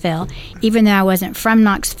Knoxville. Even though I wasn't from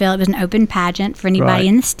Knoxville, it was an open pageant for anybody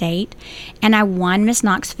in the state, and I won Miss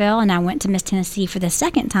Knoxville, and I went to Miss Tennessee for the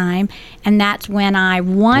second time, and that's when I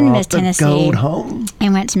won Miss Tennessee gold home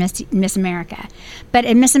and went to Miss America. But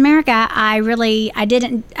in Miss America, I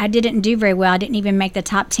didn't do very well. I didn't even make the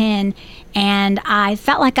top 10, and I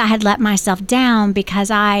felt like I had let myself down because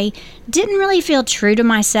I didn't really feel true to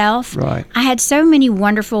myself. Right. I had so many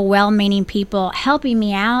wonderful, well-meaning people helping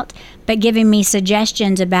me out, but giving me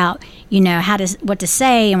suggestions about, what to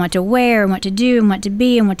say and what to wear and what to do and what to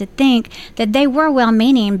be and what to think, that they were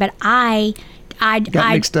well-meaning, but I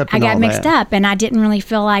got mixed up, and I didn't really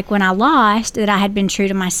feel like when I lost that I had been true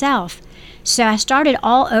to myself. So I started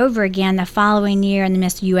all over again the following year in the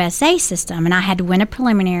Miss USA system, and I had to win a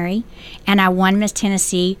preliminary, and I won Miss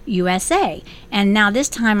Tennessee USA. And now this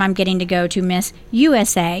time I'm getting to go to Miss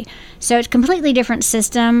USA. So it's a completely different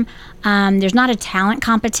system. There's not a talent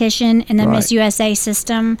competition in the Miss USA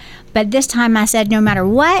system, but this time I said, no matter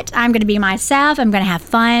what, I'm going to be myself. I'm going to have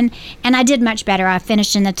fun, and I did much better. I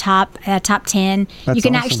finished in the top 10. That's you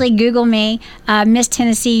can awesome. actually Google me, Miss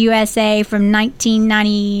Tennessee USA from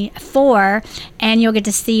 1994, and you'll get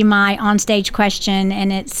to see my onstage question,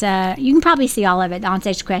 and it's you can probably see all of it. The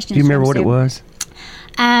onstage question. Do you remember what it was?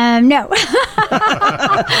 No.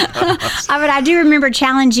 But I do remember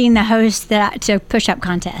challenging the host to push-up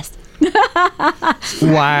contest.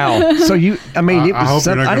 Wow. So it was. I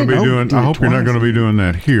hope you're not going to be doing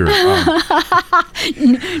that here.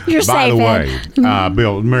 You're by safe. the way,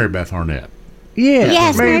 Bill, Mary Beth Arnett. Yeah.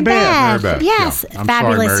 Yes, Mary Beth. Mary Beth. Yes, Yeah. I'm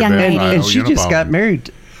fabulous sorry, young Mary lady. Beth. And she just got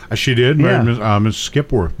married. She did. Yeah. Married Miss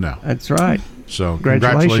Skipworth now. That's right. So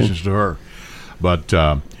Congratulations. congratulations to her. But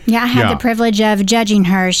I had the privilege of judging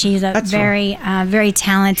her. She's a very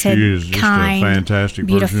talented, she is just kind, a fantastic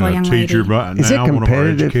beautiful person, young a teacher, lady. but Is it now one of our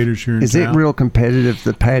competitive? educators here in Is it town. real competitive,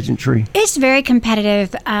 the pageantry? It's very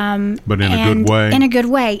competitive, But in a good way? In a good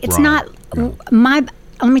way. It's Right. not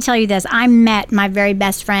Let me tell you this. I met my very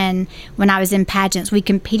best friend when I was in pageants. We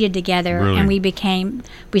competed together, Really? and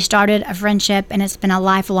we started a friendship, and it's been a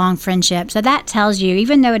lifelong friendship. So that tells you,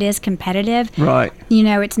 even though it is competitive, Right.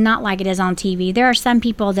 it's not like it is on TV. There are some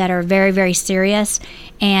people that are very, very serious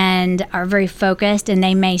and are very focused, and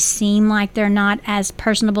they may seem like they're not as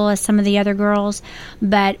personable as some of the other girls,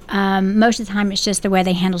 but most of the time it's just the way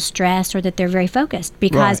they handle stress or that they're very focused.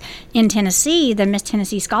 Because in Tennessee, the Miss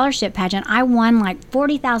Tennessee Scholarship Pageant, I won like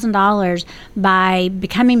 $40,000 by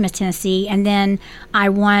becoming Miss Tennessee, and then I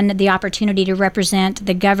won the opportunity to represent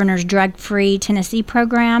the governor's drug-free Tennessee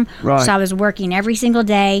program. Right. So I was working every single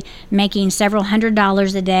day, making several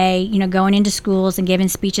 $100s a day, going into schools and giving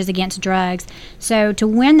speeches against drugs. So to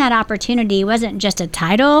win that opportunity wasn't just a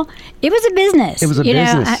title; it was a business. It was a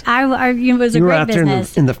business. It was a You were great out there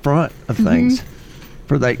business. in the front of things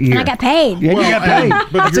for that year. And I got paid. Yeah, you got paid.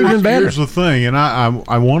 But That's even better. here's the thing, and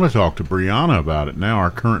I want to talk to Brianna about it now,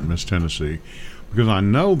 our current Miss Tennessee, because I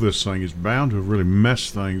know this thing is bound to really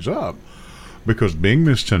mess things up. Because being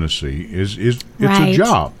Miss Tennessee it's Right. a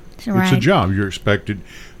job. It's a Right. job. You're expected.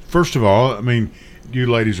 First of all, you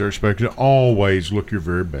ladies are expected to always look your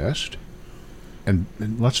very best, and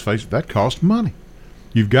let's face it, that costs money.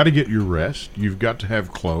 You've got to get your rest. You've got to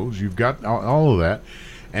have clothes. You've got all of that,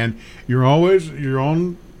 and you're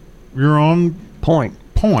on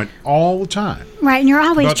point all the time. Right, and you're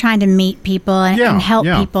always But- trying to meet people and help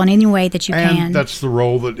people in any way that you And can. that's the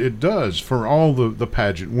role that it does for all the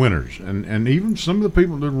pageant winners, and even some of the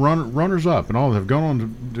people that runners up and all have gone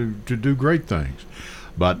on to do great things.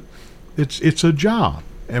 But it's a job,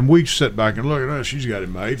 and we sit back and look at her. She's got it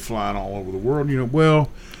made, flying all over the world. Well,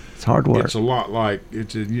 It's hard work. it's a lot like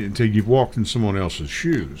until you've walked in someone else's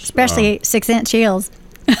shoes. Especially 6-inch heels.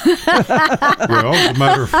 Well, as a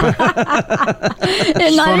matter of fact,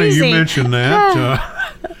 it's not funny easy. you mentioned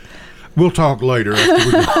that. We'll talk later.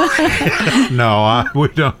 After no, we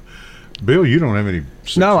don't. Bill, you don't have any.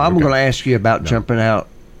 No, I'm okay. going to ask you about jumping out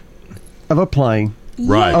of a plane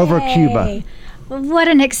Right. Over Cuba. What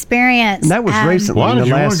an experience. And that was recently. Why did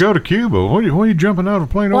you want to go to Cuba? Why are you jumping out of a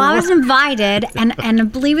plane? Well, I was invited,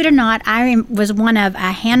 and believe it or not, I was one of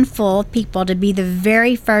a handful of people to be the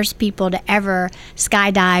very first people to ever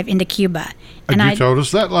skydive into Cuba. And you told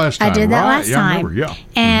us that last time. I did that last time. I remember, yeah.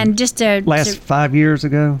 And just to... Last 5 years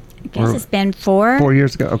ago? I guess it's been 4. 4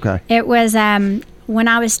 years ago, okay. It was when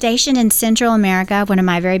I was stationed in Central America, one of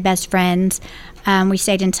my very best friends, we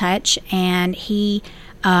stayed in touch, and he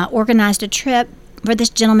organized a trip for this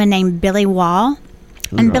gentleman named Billy Wall.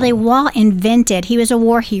 And Billy Wall he was a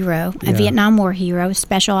war hero, a Vietnam War hero,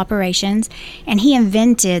 special operations, and he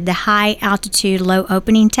invented the high altitude, low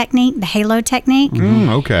opening technique, the halo technique.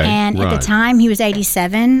 Okay. And at the time, he was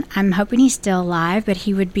 87. I'm hoping he's still alive, but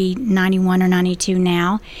he would be 91 or 92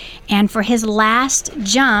 now. And for his last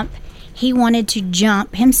jump, he wanted to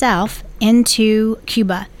jump himself into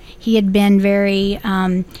Cuba. He had been very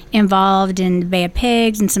involved in the Bay of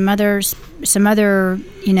Pigs and some other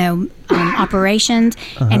operations,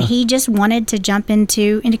 and he just wanted to jump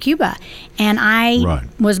into Cuba. And I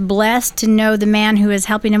was blessed to know the man who was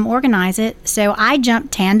helping him organize it. So I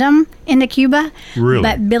jumped tandem into Cuba. Really?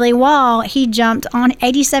 But Billy Wall, he jumped on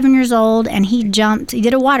 87 years old, and he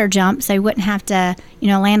did a water jump so he wouldn't have to,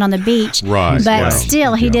 land on the beach. Right. But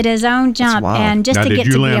still, he did his own jump, and just now, to get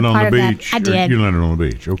to be a part of that. I did. You landed on the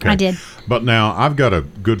beach. Okay. I did. But now I've got a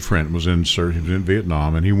good friend he was in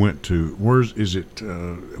Vietnam, and he went to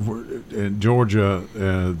in Georgia,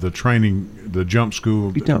 the jump school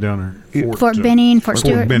down there, Fort Benning, Fort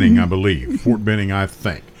Stewart. Fort Benning, I believe. Fort Benning, I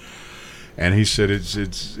think. And he said this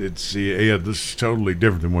is totally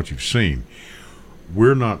different than what you've seen.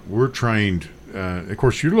 We're trained. Of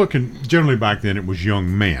course, you're looking. Generally, back then it was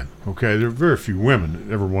young men. Okay, there were very few women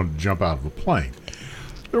that ever wanted to jump out of a plane.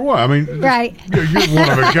 There was. I mean, right. You're one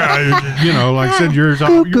of a guy. Like I said, you're a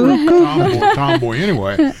tomboy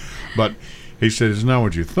anyway. But he said it's not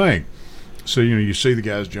what you think. So you see the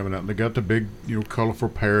guys jumping out, and they got the big, colorful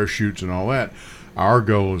parachutes and all that. Our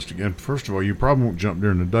goal is to, and first of all, you probably won't jump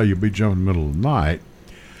during the day. You'll be jumping in the middle of the night,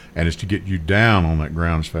 and it's to get you down on that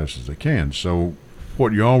ground as fast as they can. So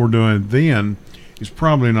what y'all were doing then is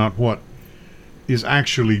probably not what is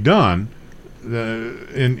actually done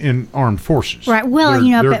in armed forces. Right. Well,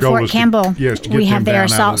 up at Fort Campbell, we have the Air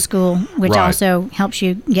Assault School, which also helps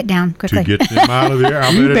you get down quickly. To get them out of the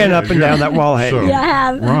air. You've been up and down that wall, haven't you? Yeah, I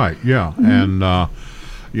have. Right, yeah. Mm-hmm. And,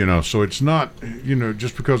 so it's not,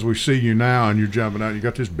 just because we see you now and you're jumping out, you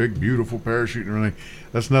got this big, beautiful parachute and everything.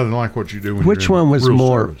 That's nothing like what you do when Which you're in one was real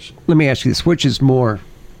more, service. let me ask you this, which is more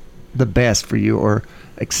the best for you or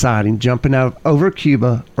exciting, jumping out over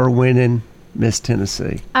Cuba or winning Miss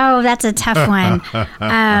Tennessee? Oh, that's a tough one.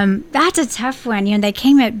 That's a tough one. They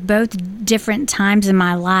came at both different times in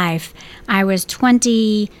my life. I was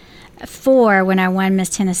 24 when I won Miss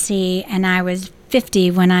Tennessee, and I was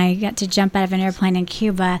 50 when I got to jump out of an airplane in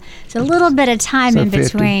Cuba. It's a little bit of time in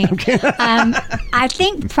between. I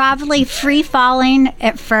think probably free falling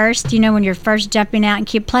at first, when you're first jumping out in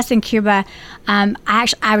Cuba. Plus in Cuba,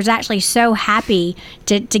 I was actually so happy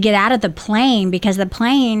to get out of the plane, because the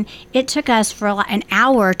plane, it took us for an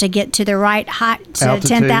hour to get to the right height, to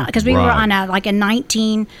 10,000, because we were on a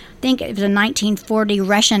 1940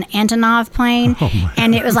 Russian Antonov plane,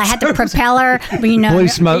 and it was had the propeller, blue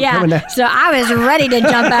smoke coming out. So I was ready to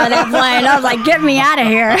jump out of that plane. I was like, get me out of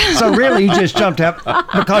here. So really, you just jumped out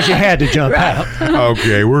because you had to jump out.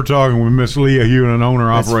 Okay, we're talking with Miss Leah Hewin,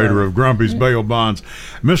 owner-operator of Grumpy's Bail Bonds.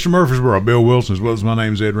 Mr. Murfreesboro, Bill Wilson, as well as my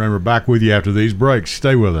name's Ed Raymer, back with you after these breaks.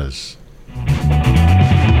 Stay with us.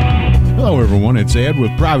 Hello, everyone. It's Ed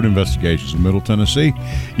with Private Investigations in Middle Tennessee.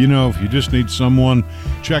 If you just need someone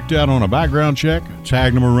checked out on a background check,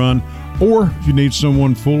 tag them a run, or if you need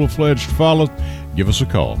someone full-fledged to follow, give us a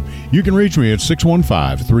call. You can reach me at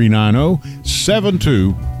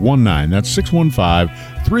 615-390-7219. That's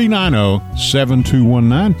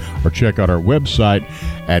 615-390-7219. Or check out our website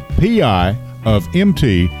at piofmt.com.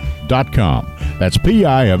 That's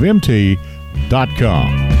piofmt.com.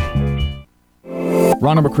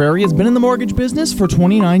 Rhonda McCrary has been in the mortgage business for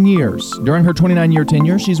 29 years. During her 29-year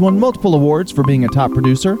tenure, she's won multiple awards for being a top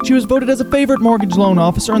producer. She was voted as a favorite mortgage loan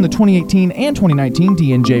officer in the 2018 and 2019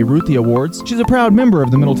 D&J Ruthie Awards. She's a proud member of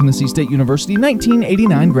the Middle Tennessee State University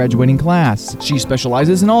 1989 graduating class. She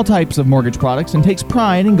specializes in all types of mortgage products and takes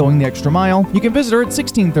pride in going the extra mile. You can visit her at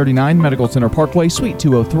 1639 Medical Center Parkway, Suite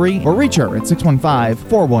 203, or reach her at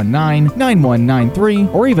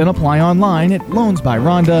 615-419-9193, or even apply online at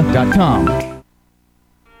loansbyrhonda.com.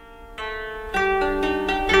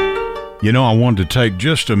 I wanted to take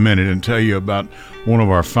just a minute and tell you about one of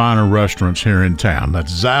our finer restaurants here in town.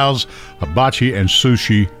 That's Zal's Hibachi and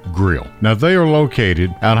Sushi Grill. Now, they are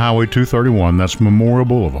located out Highway 231. That's Memorial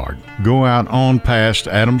Boulevard. Go out on past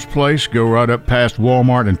Adams Place, go right up past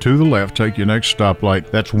Walmart, and to the left, take your next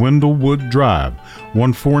stoplight. That's Windlewood Drive,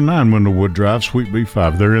 149 Windlewood Drive, Suite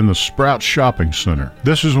B5. They're in the Sprouts Shopping Center.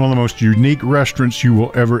 This is one of the most unique restaurants you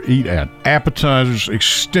will ever eat at. Appetizers,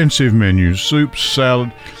 extensive menus, soups,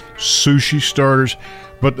 salad, sushi starters.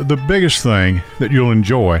 But the biggest thing that you'll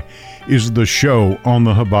enjoy is the show on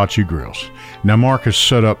the hibachi grills. Now, Mark has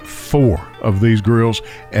set up 4 of these grills,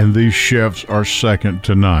 and these chefs are second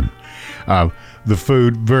to none. The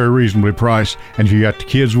food, very reasonably priced, and if you got the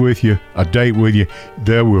kids with you, a date with you,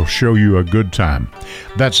 they will show you a good time.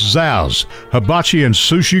 That's Zal's Hibachi and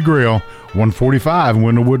Sushi Grill, 145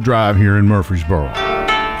 Windlewood Drive here in Murfreesboro.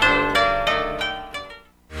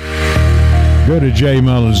 Go to J.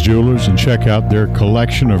 Mullins Jewelers and check out their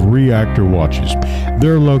collection of reactor watches.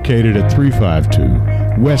 They're located at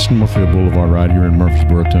 352 West Northfield Boulevard right here in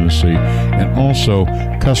Murfreesboro, Tennessee. And also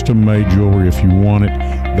custom-made jewelry. If you want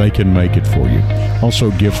it, they can make it for you.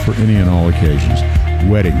 Also gifts for any and all occasions.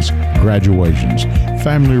 Weddings, graduations,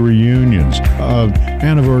 family reunions,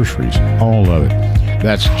 anniversaries, all of it.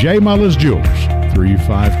 That's J. Mullins Jewelers,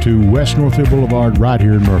 352 West Northfield Boulevard right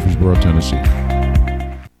here in Murfreesboro, Tennessee.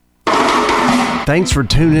 Thanks for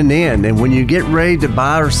tuning in, and when you get ready to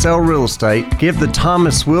buy or sell real estate, give the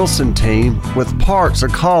Thomas Wilson team with Parks a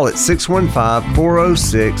call at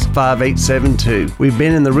 615-406-5872. We've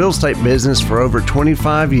been in the real estate business for over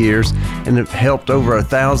 25 years and have helped over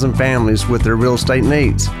 1,000 families with their real estate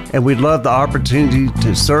needs. And we'd love the opportunity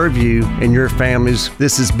to serve you and your families.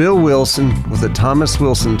 This is Bill Wilson with the Thomas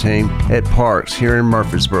Wilson team at Parks here in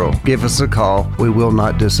Murfreesboro. Give us a call. We will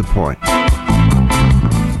not disappoint.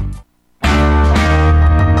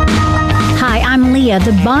 I'm Leah,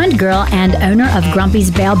 the bond girl and owner of Grumpy's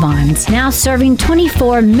Bail Bonds. Now serving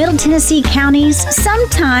 24 Middle Tennessee counties,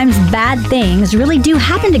 sometimes bad things really do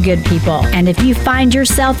happen to good people. And if you find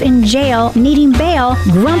yourself in jail needing bail,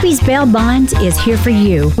 Grumpy's Bail Bonds is here for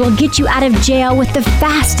you. We'll get you out of jail with the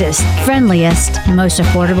fastest, friendliest, most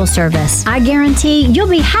affordable service. I guarantee you'll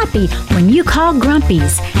be happy when you call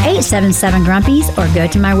Grumpy's, 877-GRUMPY's, or go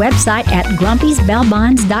to my website at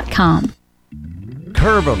grumpysbailbonds.com.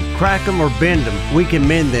 Curb them, crack them, or bend them, we can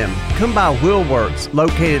mend them. Come by Wheel Works,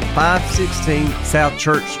 located 516 South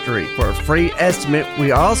Church Street. For a free estimate,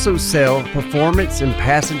 we also sell performance and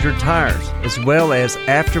passenger tires, as well as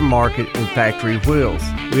aftermarket and factory wheels.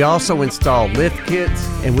 We also install lift kits,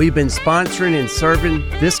 and we've been sponsoring and serving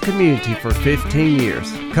this community for 15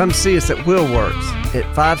 years. Come see us at Wheel Works at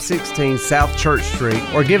 516 South Church Street,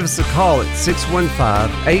 or give us a call at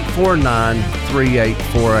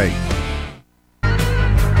 615-849-3848.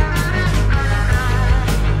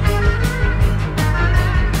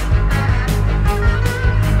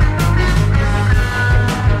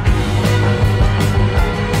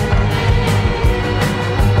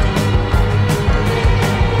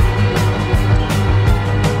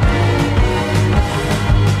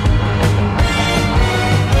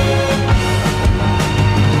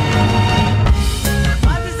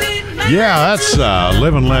 Yeah, that's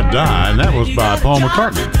Live and Let Die, and that was by Paul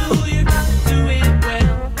McCartney.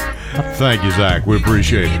 Thank you, Zach. We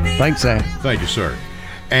appreciate it. Thanks, Zach. Thank you, sir.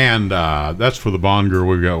 And that's for the bond girl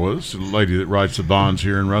we've got with us, the lady that writes the bonds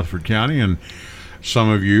here in Rutherford County. And some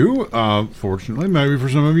of you, fortunately, maybe for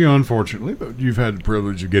some of you, unfortunately, but you've had the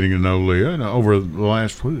privilege of getting to know Leah over the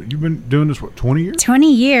last, you've been doing this, 20 years?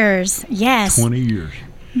 20 years, yes. 20 years.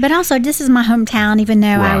 But also, this is my hometown. Even though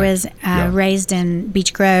I was raised in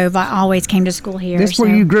Beech Grove, I always came to school here. That's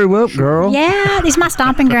where you grew up, girl. Yeah, these are my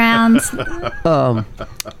stomping grounds. I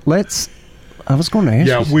was going to ask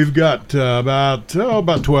you. Yeah, we've got about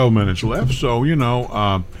 12 minutes left. So,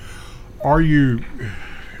 are you...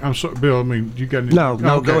 I'm sorry, Bill, you got any... No,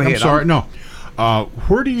 go ahead. I'm sorry, no.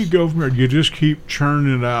 Where do you go from here? You just keep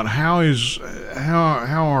churning it out. How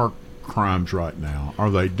are crimes right now? Are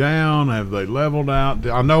they down? Have they leveled out?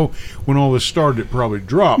 I know when all this started, it probably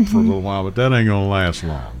dropped for a little while, but that ain't going to last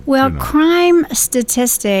long. Well, crime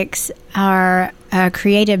statistics are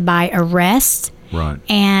created by arrest. Right.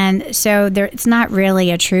 And so it's not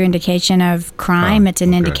really a true indication of crime. It's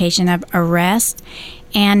an indication of arrest.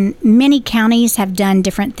 And many counties have done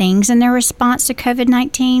different things in their response to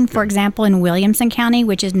COVID-19. For example, in Williamson County,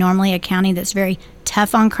 which is normally a county that's very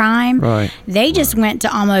tough on crime. Right. They just went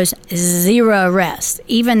to almost zero arrests.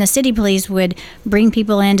 Even the city police would bring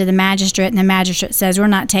people into the magistrate, and the magistrate says, we're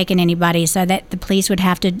not taking anybody, so that the police would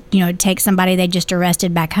have to, take somebody they just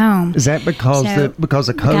arrested back home. Is that because of COVID, because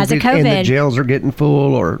of COVID, and the jails are getting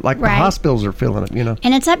full, or like the Right. hospitals are filling up,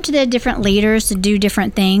 And it's up to the different leaders to do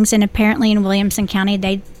different things. And apparently in Williamson County,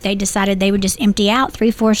 they decided they would just empty out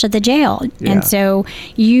 3/4 of the jail. Yeah. And so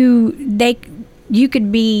you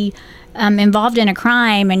could be involved in a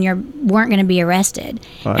crime and you weren't going to be arrested.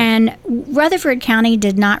 Right. And Rutherford County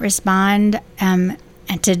did not respond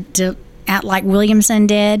to like Williamson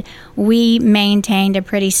did. We maintained a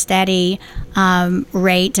pretty steady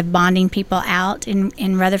rate of bonding people out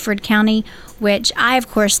in Rutherford County, which I, of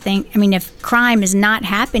course, think, if crime is not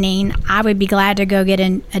happening, I would be glad to go get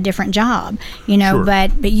a different job, Sure.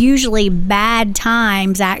 but usually bad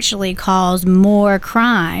times actually cause more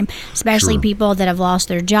crime, especially Sure. people that have lost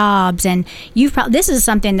their jobs. And this is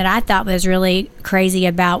something that I thought was really crazy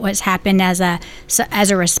about what's happened as a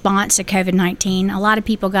response to COVID-19. A lot of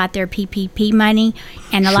people got their PPP money,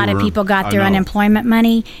 and a lot of Sure. people got their I know. unemployment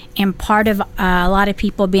money. And part of a lot of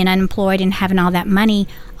people being unemployed and having all that money,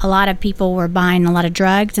 a lot of people were buying a lot of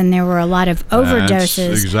drugs, and there were a lot of overdoses.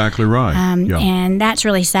 That's exactly right. Yeah. And that's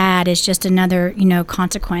really sad. It's just another,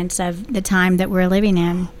 consequence of the time that we're living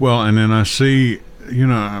in. Well, and then I see,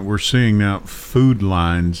 we're seeing now food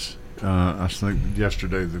lines. I think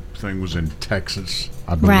yesterday the thing was in Texas,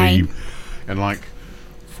 I believe, Right. and like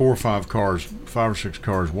 4 or 5 cars, 5 or 6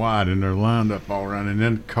 cars wide, and they're lined up all around, and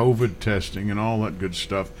then COVID testing and all that good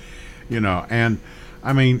stuff, and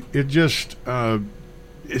it just,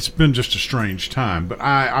 it's been just a strange time. But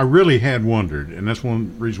I really had wondered, and that's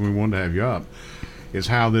one reason we wanted to have you up, is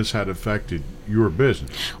how this had affected your business.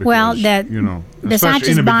 Because, Well, besides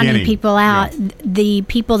just bonding people out, the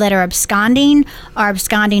people that are absconding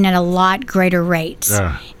at a lot greater rates.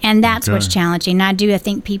 And that's what's challenging. I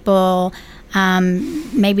think people,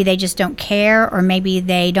 maybe they just don't care, or maybe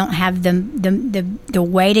they don't have the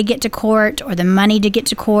way to get to court, or the money to get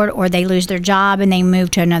to court, or they lose their job and they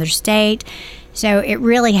move to another state. So it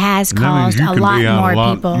really has caused a lot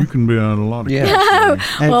more people. You can be out a lot of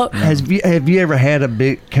cases. Have you ever had a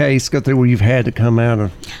big case go through where you've had to come out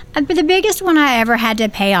of? But the biggest one I ever had to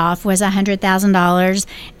pay off was $100,000,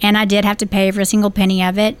 and I did have to pay every single penny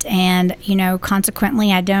of it. And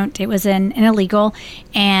consequently, it was an illegal,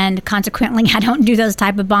 and consequently, I don't do those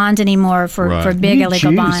type of bonds anymore for big you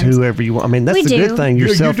illegal choose bonds. whoever you want. That's the good thing.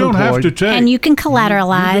 You're self-employed. You don't have to take. And you can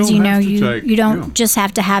collateralize. You don't just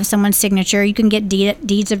have to have someone's signature. You can get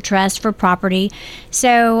deeds of trust for property.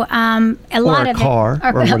 So a lot of car,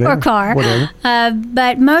 it, or car, whatever.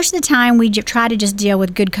 But most of the time, we try to just deal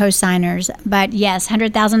with good co-signers. But yes,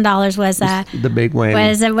 $100,000 was the big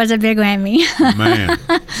whammy. Was a big whammy. Man.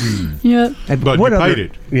 Yep. But you paid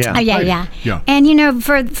it. Yeah. Yeah. And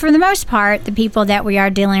for the most part, the people that we are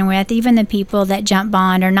dealing with, even the people that jump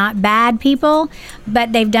bond, are not bad people,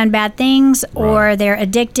 but they've done bad things, or they're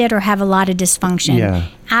addicted, or have a lot of dysfunction. Yeah.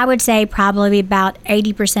 I would say probably about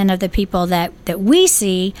 80% of the people that we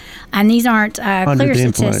see, and these aren't clear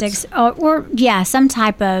statistics, or some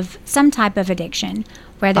type of addiction.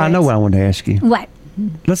 I know what I want to ask you. What?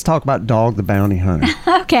 Let's talk about Dog the Bounty Hunter.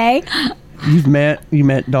 Okay. You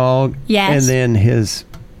met Dog. Yes. And then his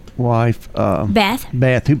wife,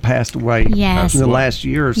 Beth, who passed away in the last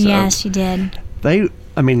year or so. Yes, she did.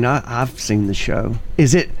 I've seen the show.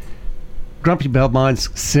 Is it Grumpy Belmont's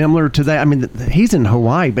similar to that? He's in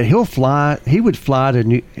Hawaii, but he'll fly. He would fly to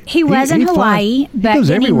New. He was in Hawaii, but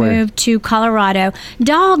then he moved to Colorado.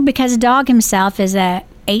 Because Dog himself is a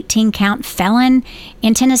 18-count felon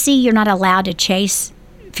in Tennessee. You're not allowed to chase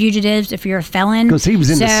fugitives if you're a felon. Because he was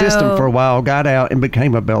in the system for a while, got out, and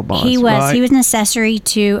became a bail bondsman. He was an accessory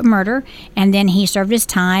to murder, and then he served his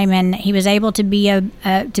time, and he was able to be a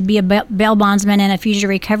bail bondsman and a fugitive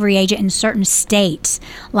recovery agent in certain states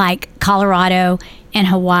like Colorado and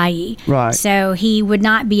Hawaii. Right. So he would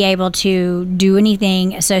not be able to do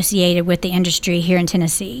anything associated with the industry here in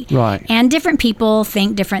Tennessee. Right. And different people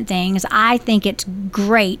think different things. I think it's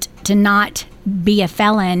great to not be a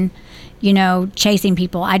felon, chasing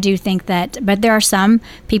people. I do think that, but there are some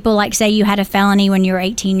people, like say you had a felony when you were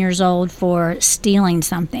 18 years old for stealing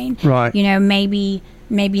something. Right.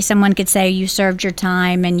 Maybe someone could say you served your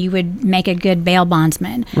time and you would make a good bail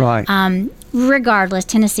bondsman. Right. regardless,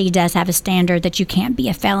 Tennessee does have a standard that you can't be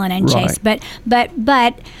a felon and chase. But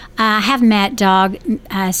I have met Dog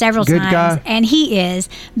several Good times, guy. and he is.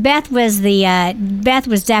 Beth was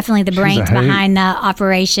definitely the brains behind the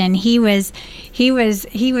operation. He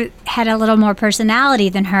had a little more personality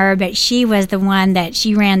than her, but she was the one that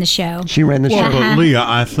she ran the show. She ran the show. But Leah,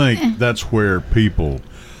 I think that's where people,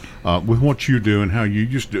 with what you do and how you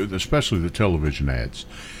just do, especially the television ads,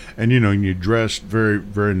 and you dressed very,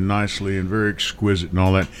 very nicely and very exquisite and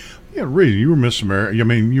all that. Yeah, really, you were Miss America. I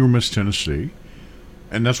mean, you were Miss Tennessee,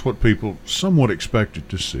 and that's what people somewhat expected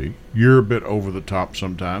to see. You're a bit over the top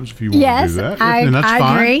sometimes if you want to do that, and that's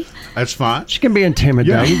fine. Agree. That's fine. She can be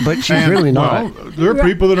intimidating, but she's really not. Well, there are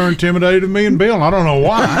people that are intimidated of me and Bill. I don't know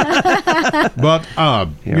why, but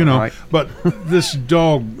right. But this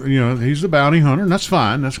dog, he's the bounty hunter, and that's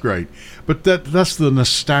fine. That's great. But that's the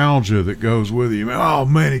nostalgia that goes with you. Oh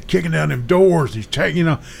man, he's kicking down them doors. He's taking,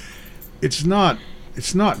 it's not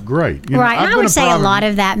great. Right. I would say a lot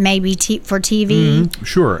of that may be for TV. Mm-hmm,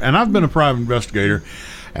 sure. And I've been a private investigator,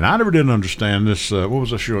 and I never did understand this. What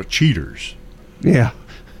was the show? Cheaters. Yeah.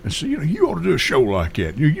 And so, you ought to do a show like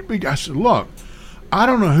that. I said, look, I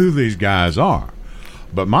don't know who these guys are,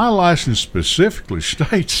 but my license specifically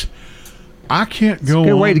states I can't go on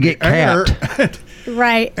good way to get air capped.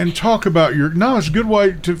 Right. and talk about it's a good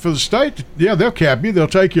way for the state. They'll cap you. They'll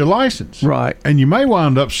take your license. Right. And you may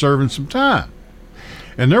wind up serving some time.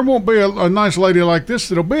 And there won't be a nice lady like this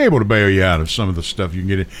that'll be able to bail you out of some of the stuff you can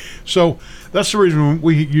get in. So that's the reason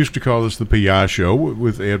we used to call this the PI show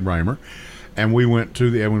with Ed Raymer. And we went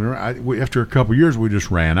to the after a couple of years, we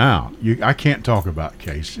just ran out. I can't talk about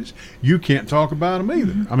cases. You can't talk about them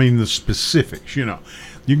either. I mean, the specifics,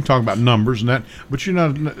 You can talk about numbers and that, but you're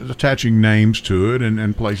not attaching names to it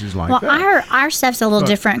and places like that. Well, our stuff's a little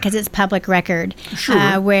different because it's public record.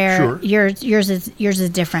 Where yours is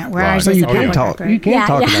different. Where ours is a public record. You can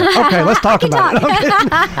talk about it. Okay, let's talk about it.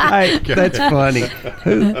 Hey, that's funny.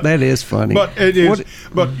 That is funny. But it is.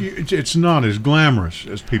 It's not as glamorous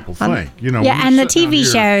as people think. Yeah, and the TV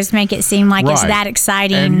shows make it seem like it's that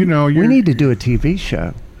exciting. And we need to do a TV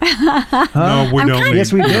show. No, we don't.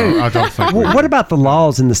 Yes, we do. No, I don't think. What about the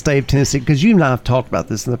laws in the state of Tennessee? Because you and I have talked about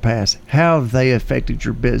this in the past. How have they affected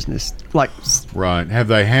your business? Right? Have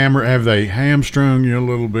they hamstrung you a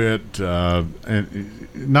little bit? And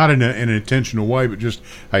not in an intentional way, but just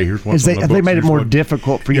here's what's on the books. Have they made it more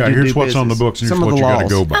difficult for you to do business? Here's what's on the books, and here's what you got to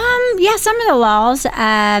go by. Yeah, some of the laws,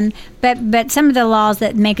 but some of the laws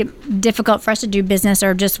that make it difficult for us to do business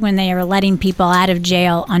are just when they are letting people out of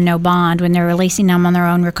jail on no bond, when they're releasing them on their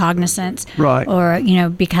own recognizance, right? Or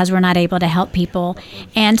because we're not able to help people.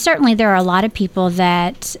 And certainly there are a lot of people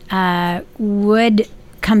that would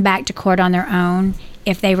come back to court on their own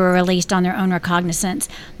if they were released on their own recognizance,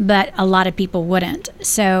 but a lot of people wouldn't.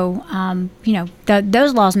 So,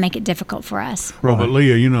 those laws make it difficult for us. Well, but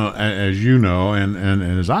Leah, as you know, and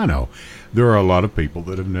as I know, there are a lot of people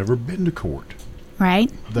that have never been to court.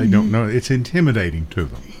 Right. They don't know. It's intimidating to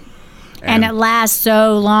them. And it lasts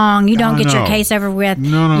so long. You don't get your case over with.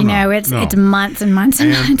 No. It's months and months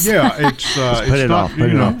and months. Yeah, it's put it off.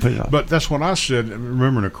 But that's what I said.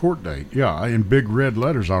 Remembering a court date. Yeah, in big red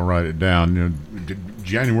letters, I'll write it down.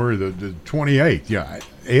 January the 28th. Yeah,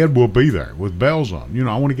 Ed will be there with bells on.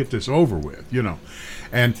 I want to get this over with.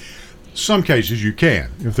 And some cases you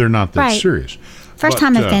can if they're not that serious.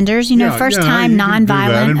 First-time offenders, first-time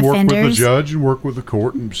nonviolent offenders. And work with the judge and work with the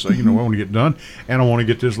court and say, I want to get done, and I want to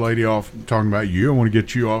get this lady off talking about you. I want to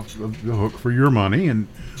get you off the hook for your money, and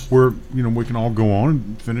we can all go on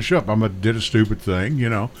and finish up. Did a stupid thing,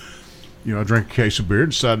 I drank a case of beer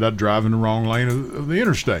and decided I'd drive in the wrong lane of the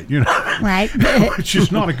interstate, Right. Which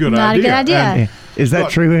is not a good idea. Not a good idea. And, is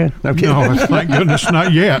that true, Ed? No, thank goodness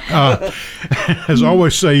not yet. As I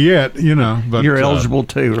always say yet, but you're eligible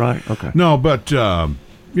too, right? Okay. No, but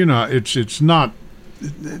it's not.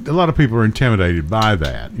 A lot of people are intimidated by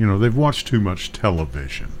that. They've watched too much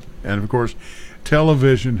television, and of course,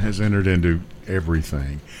 television has entered into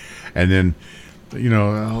everything. And then,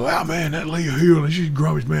 oh man, that Leah Hill, she's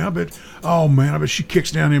grumpy, man. I bet she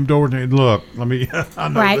kicks down them doors. And look, I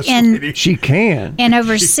know right, this and lady. She can. And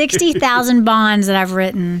over 60,000 bonds that I've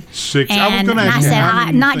written.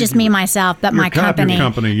 Not just me myself, but my company. Your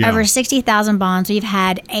company, yeah. Over 60,000 bonds. We've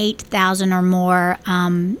had 8,000 or more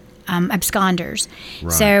absconders.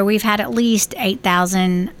 Right. So we've had at least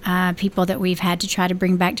 8,000 people that we've had to try to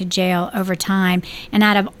bring back to jail over time. And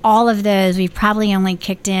out of all of those, we've probably only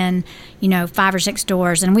kicked in, 5 or 6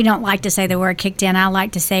 doors. And we don't like to say the word kicked in. I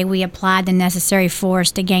like to say we applied the necessary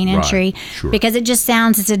force to gain entry, because it just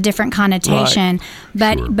sounds, it's a different connotation.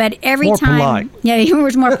 Right. But every more time, polite. Yeah, it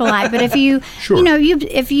was more polite. But if you,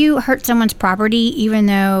 if you hurt someone's property, even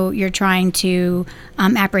though you're trying to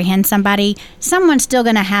apprehend somebody, someone's still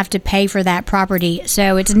going to have to pay for that property.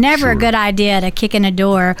 So it's never a good idea to kick in a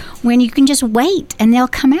door when you can just wait and they'll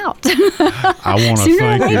come out. I want to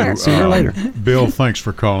thank you. Sooner or later. Bill, thanks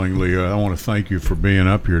for calling, Leah. I want to thank you for being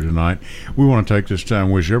up here tonight. We want to take this time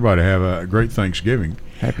and wish everybody to have a great Thanksgiving.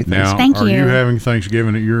 Happy Thanksgiving. Now, Thank are you you having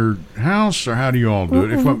Thanksgiving at your house, or how do you all do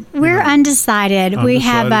it? We're undecided. We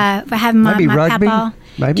have my rugby? papa.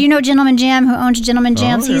 Maybe. Do you know Gentleman Jim, who owns Gentleman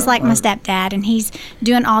Jim's? yeah. He's like my stepdad, and he's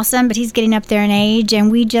doing awesome, but he's getting up there in age,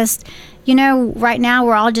 and we just, right now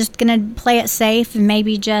we're all just going to play it safe, and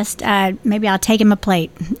maybe I'll take him a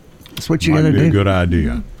plate. That's what you got Might to be do. a good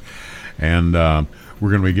idea. And we're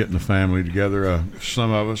going to be getting the family together.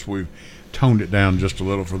 Some of us, we've toned it down just a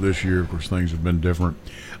little for this year. Of course, things have been different.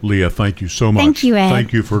 Leah, thank you so much. Thank you, Ed.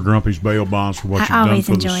 Thank you for Grumpy's Bail Bonds, for what you've done always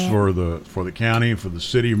enjoy it. for the county and for the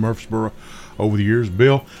city of Murfreesboro over the years.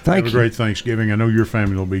 Bill, have a great Thanksgiving. I know your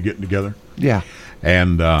family will be getting together. Yeah.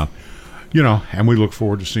 And, and we look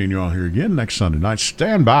forward to seeing you all here again next Sunday night.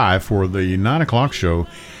 Stand by for the 9 o'clock show,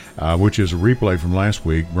 which is a replay from last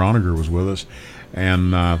week. Broniger was with us,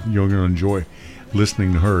 and you're going to enjoy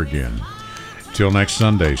listening to her again. Till next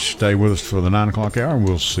Sunday, stay with us for the 9 o'clock hour, and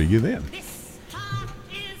we'll see you then.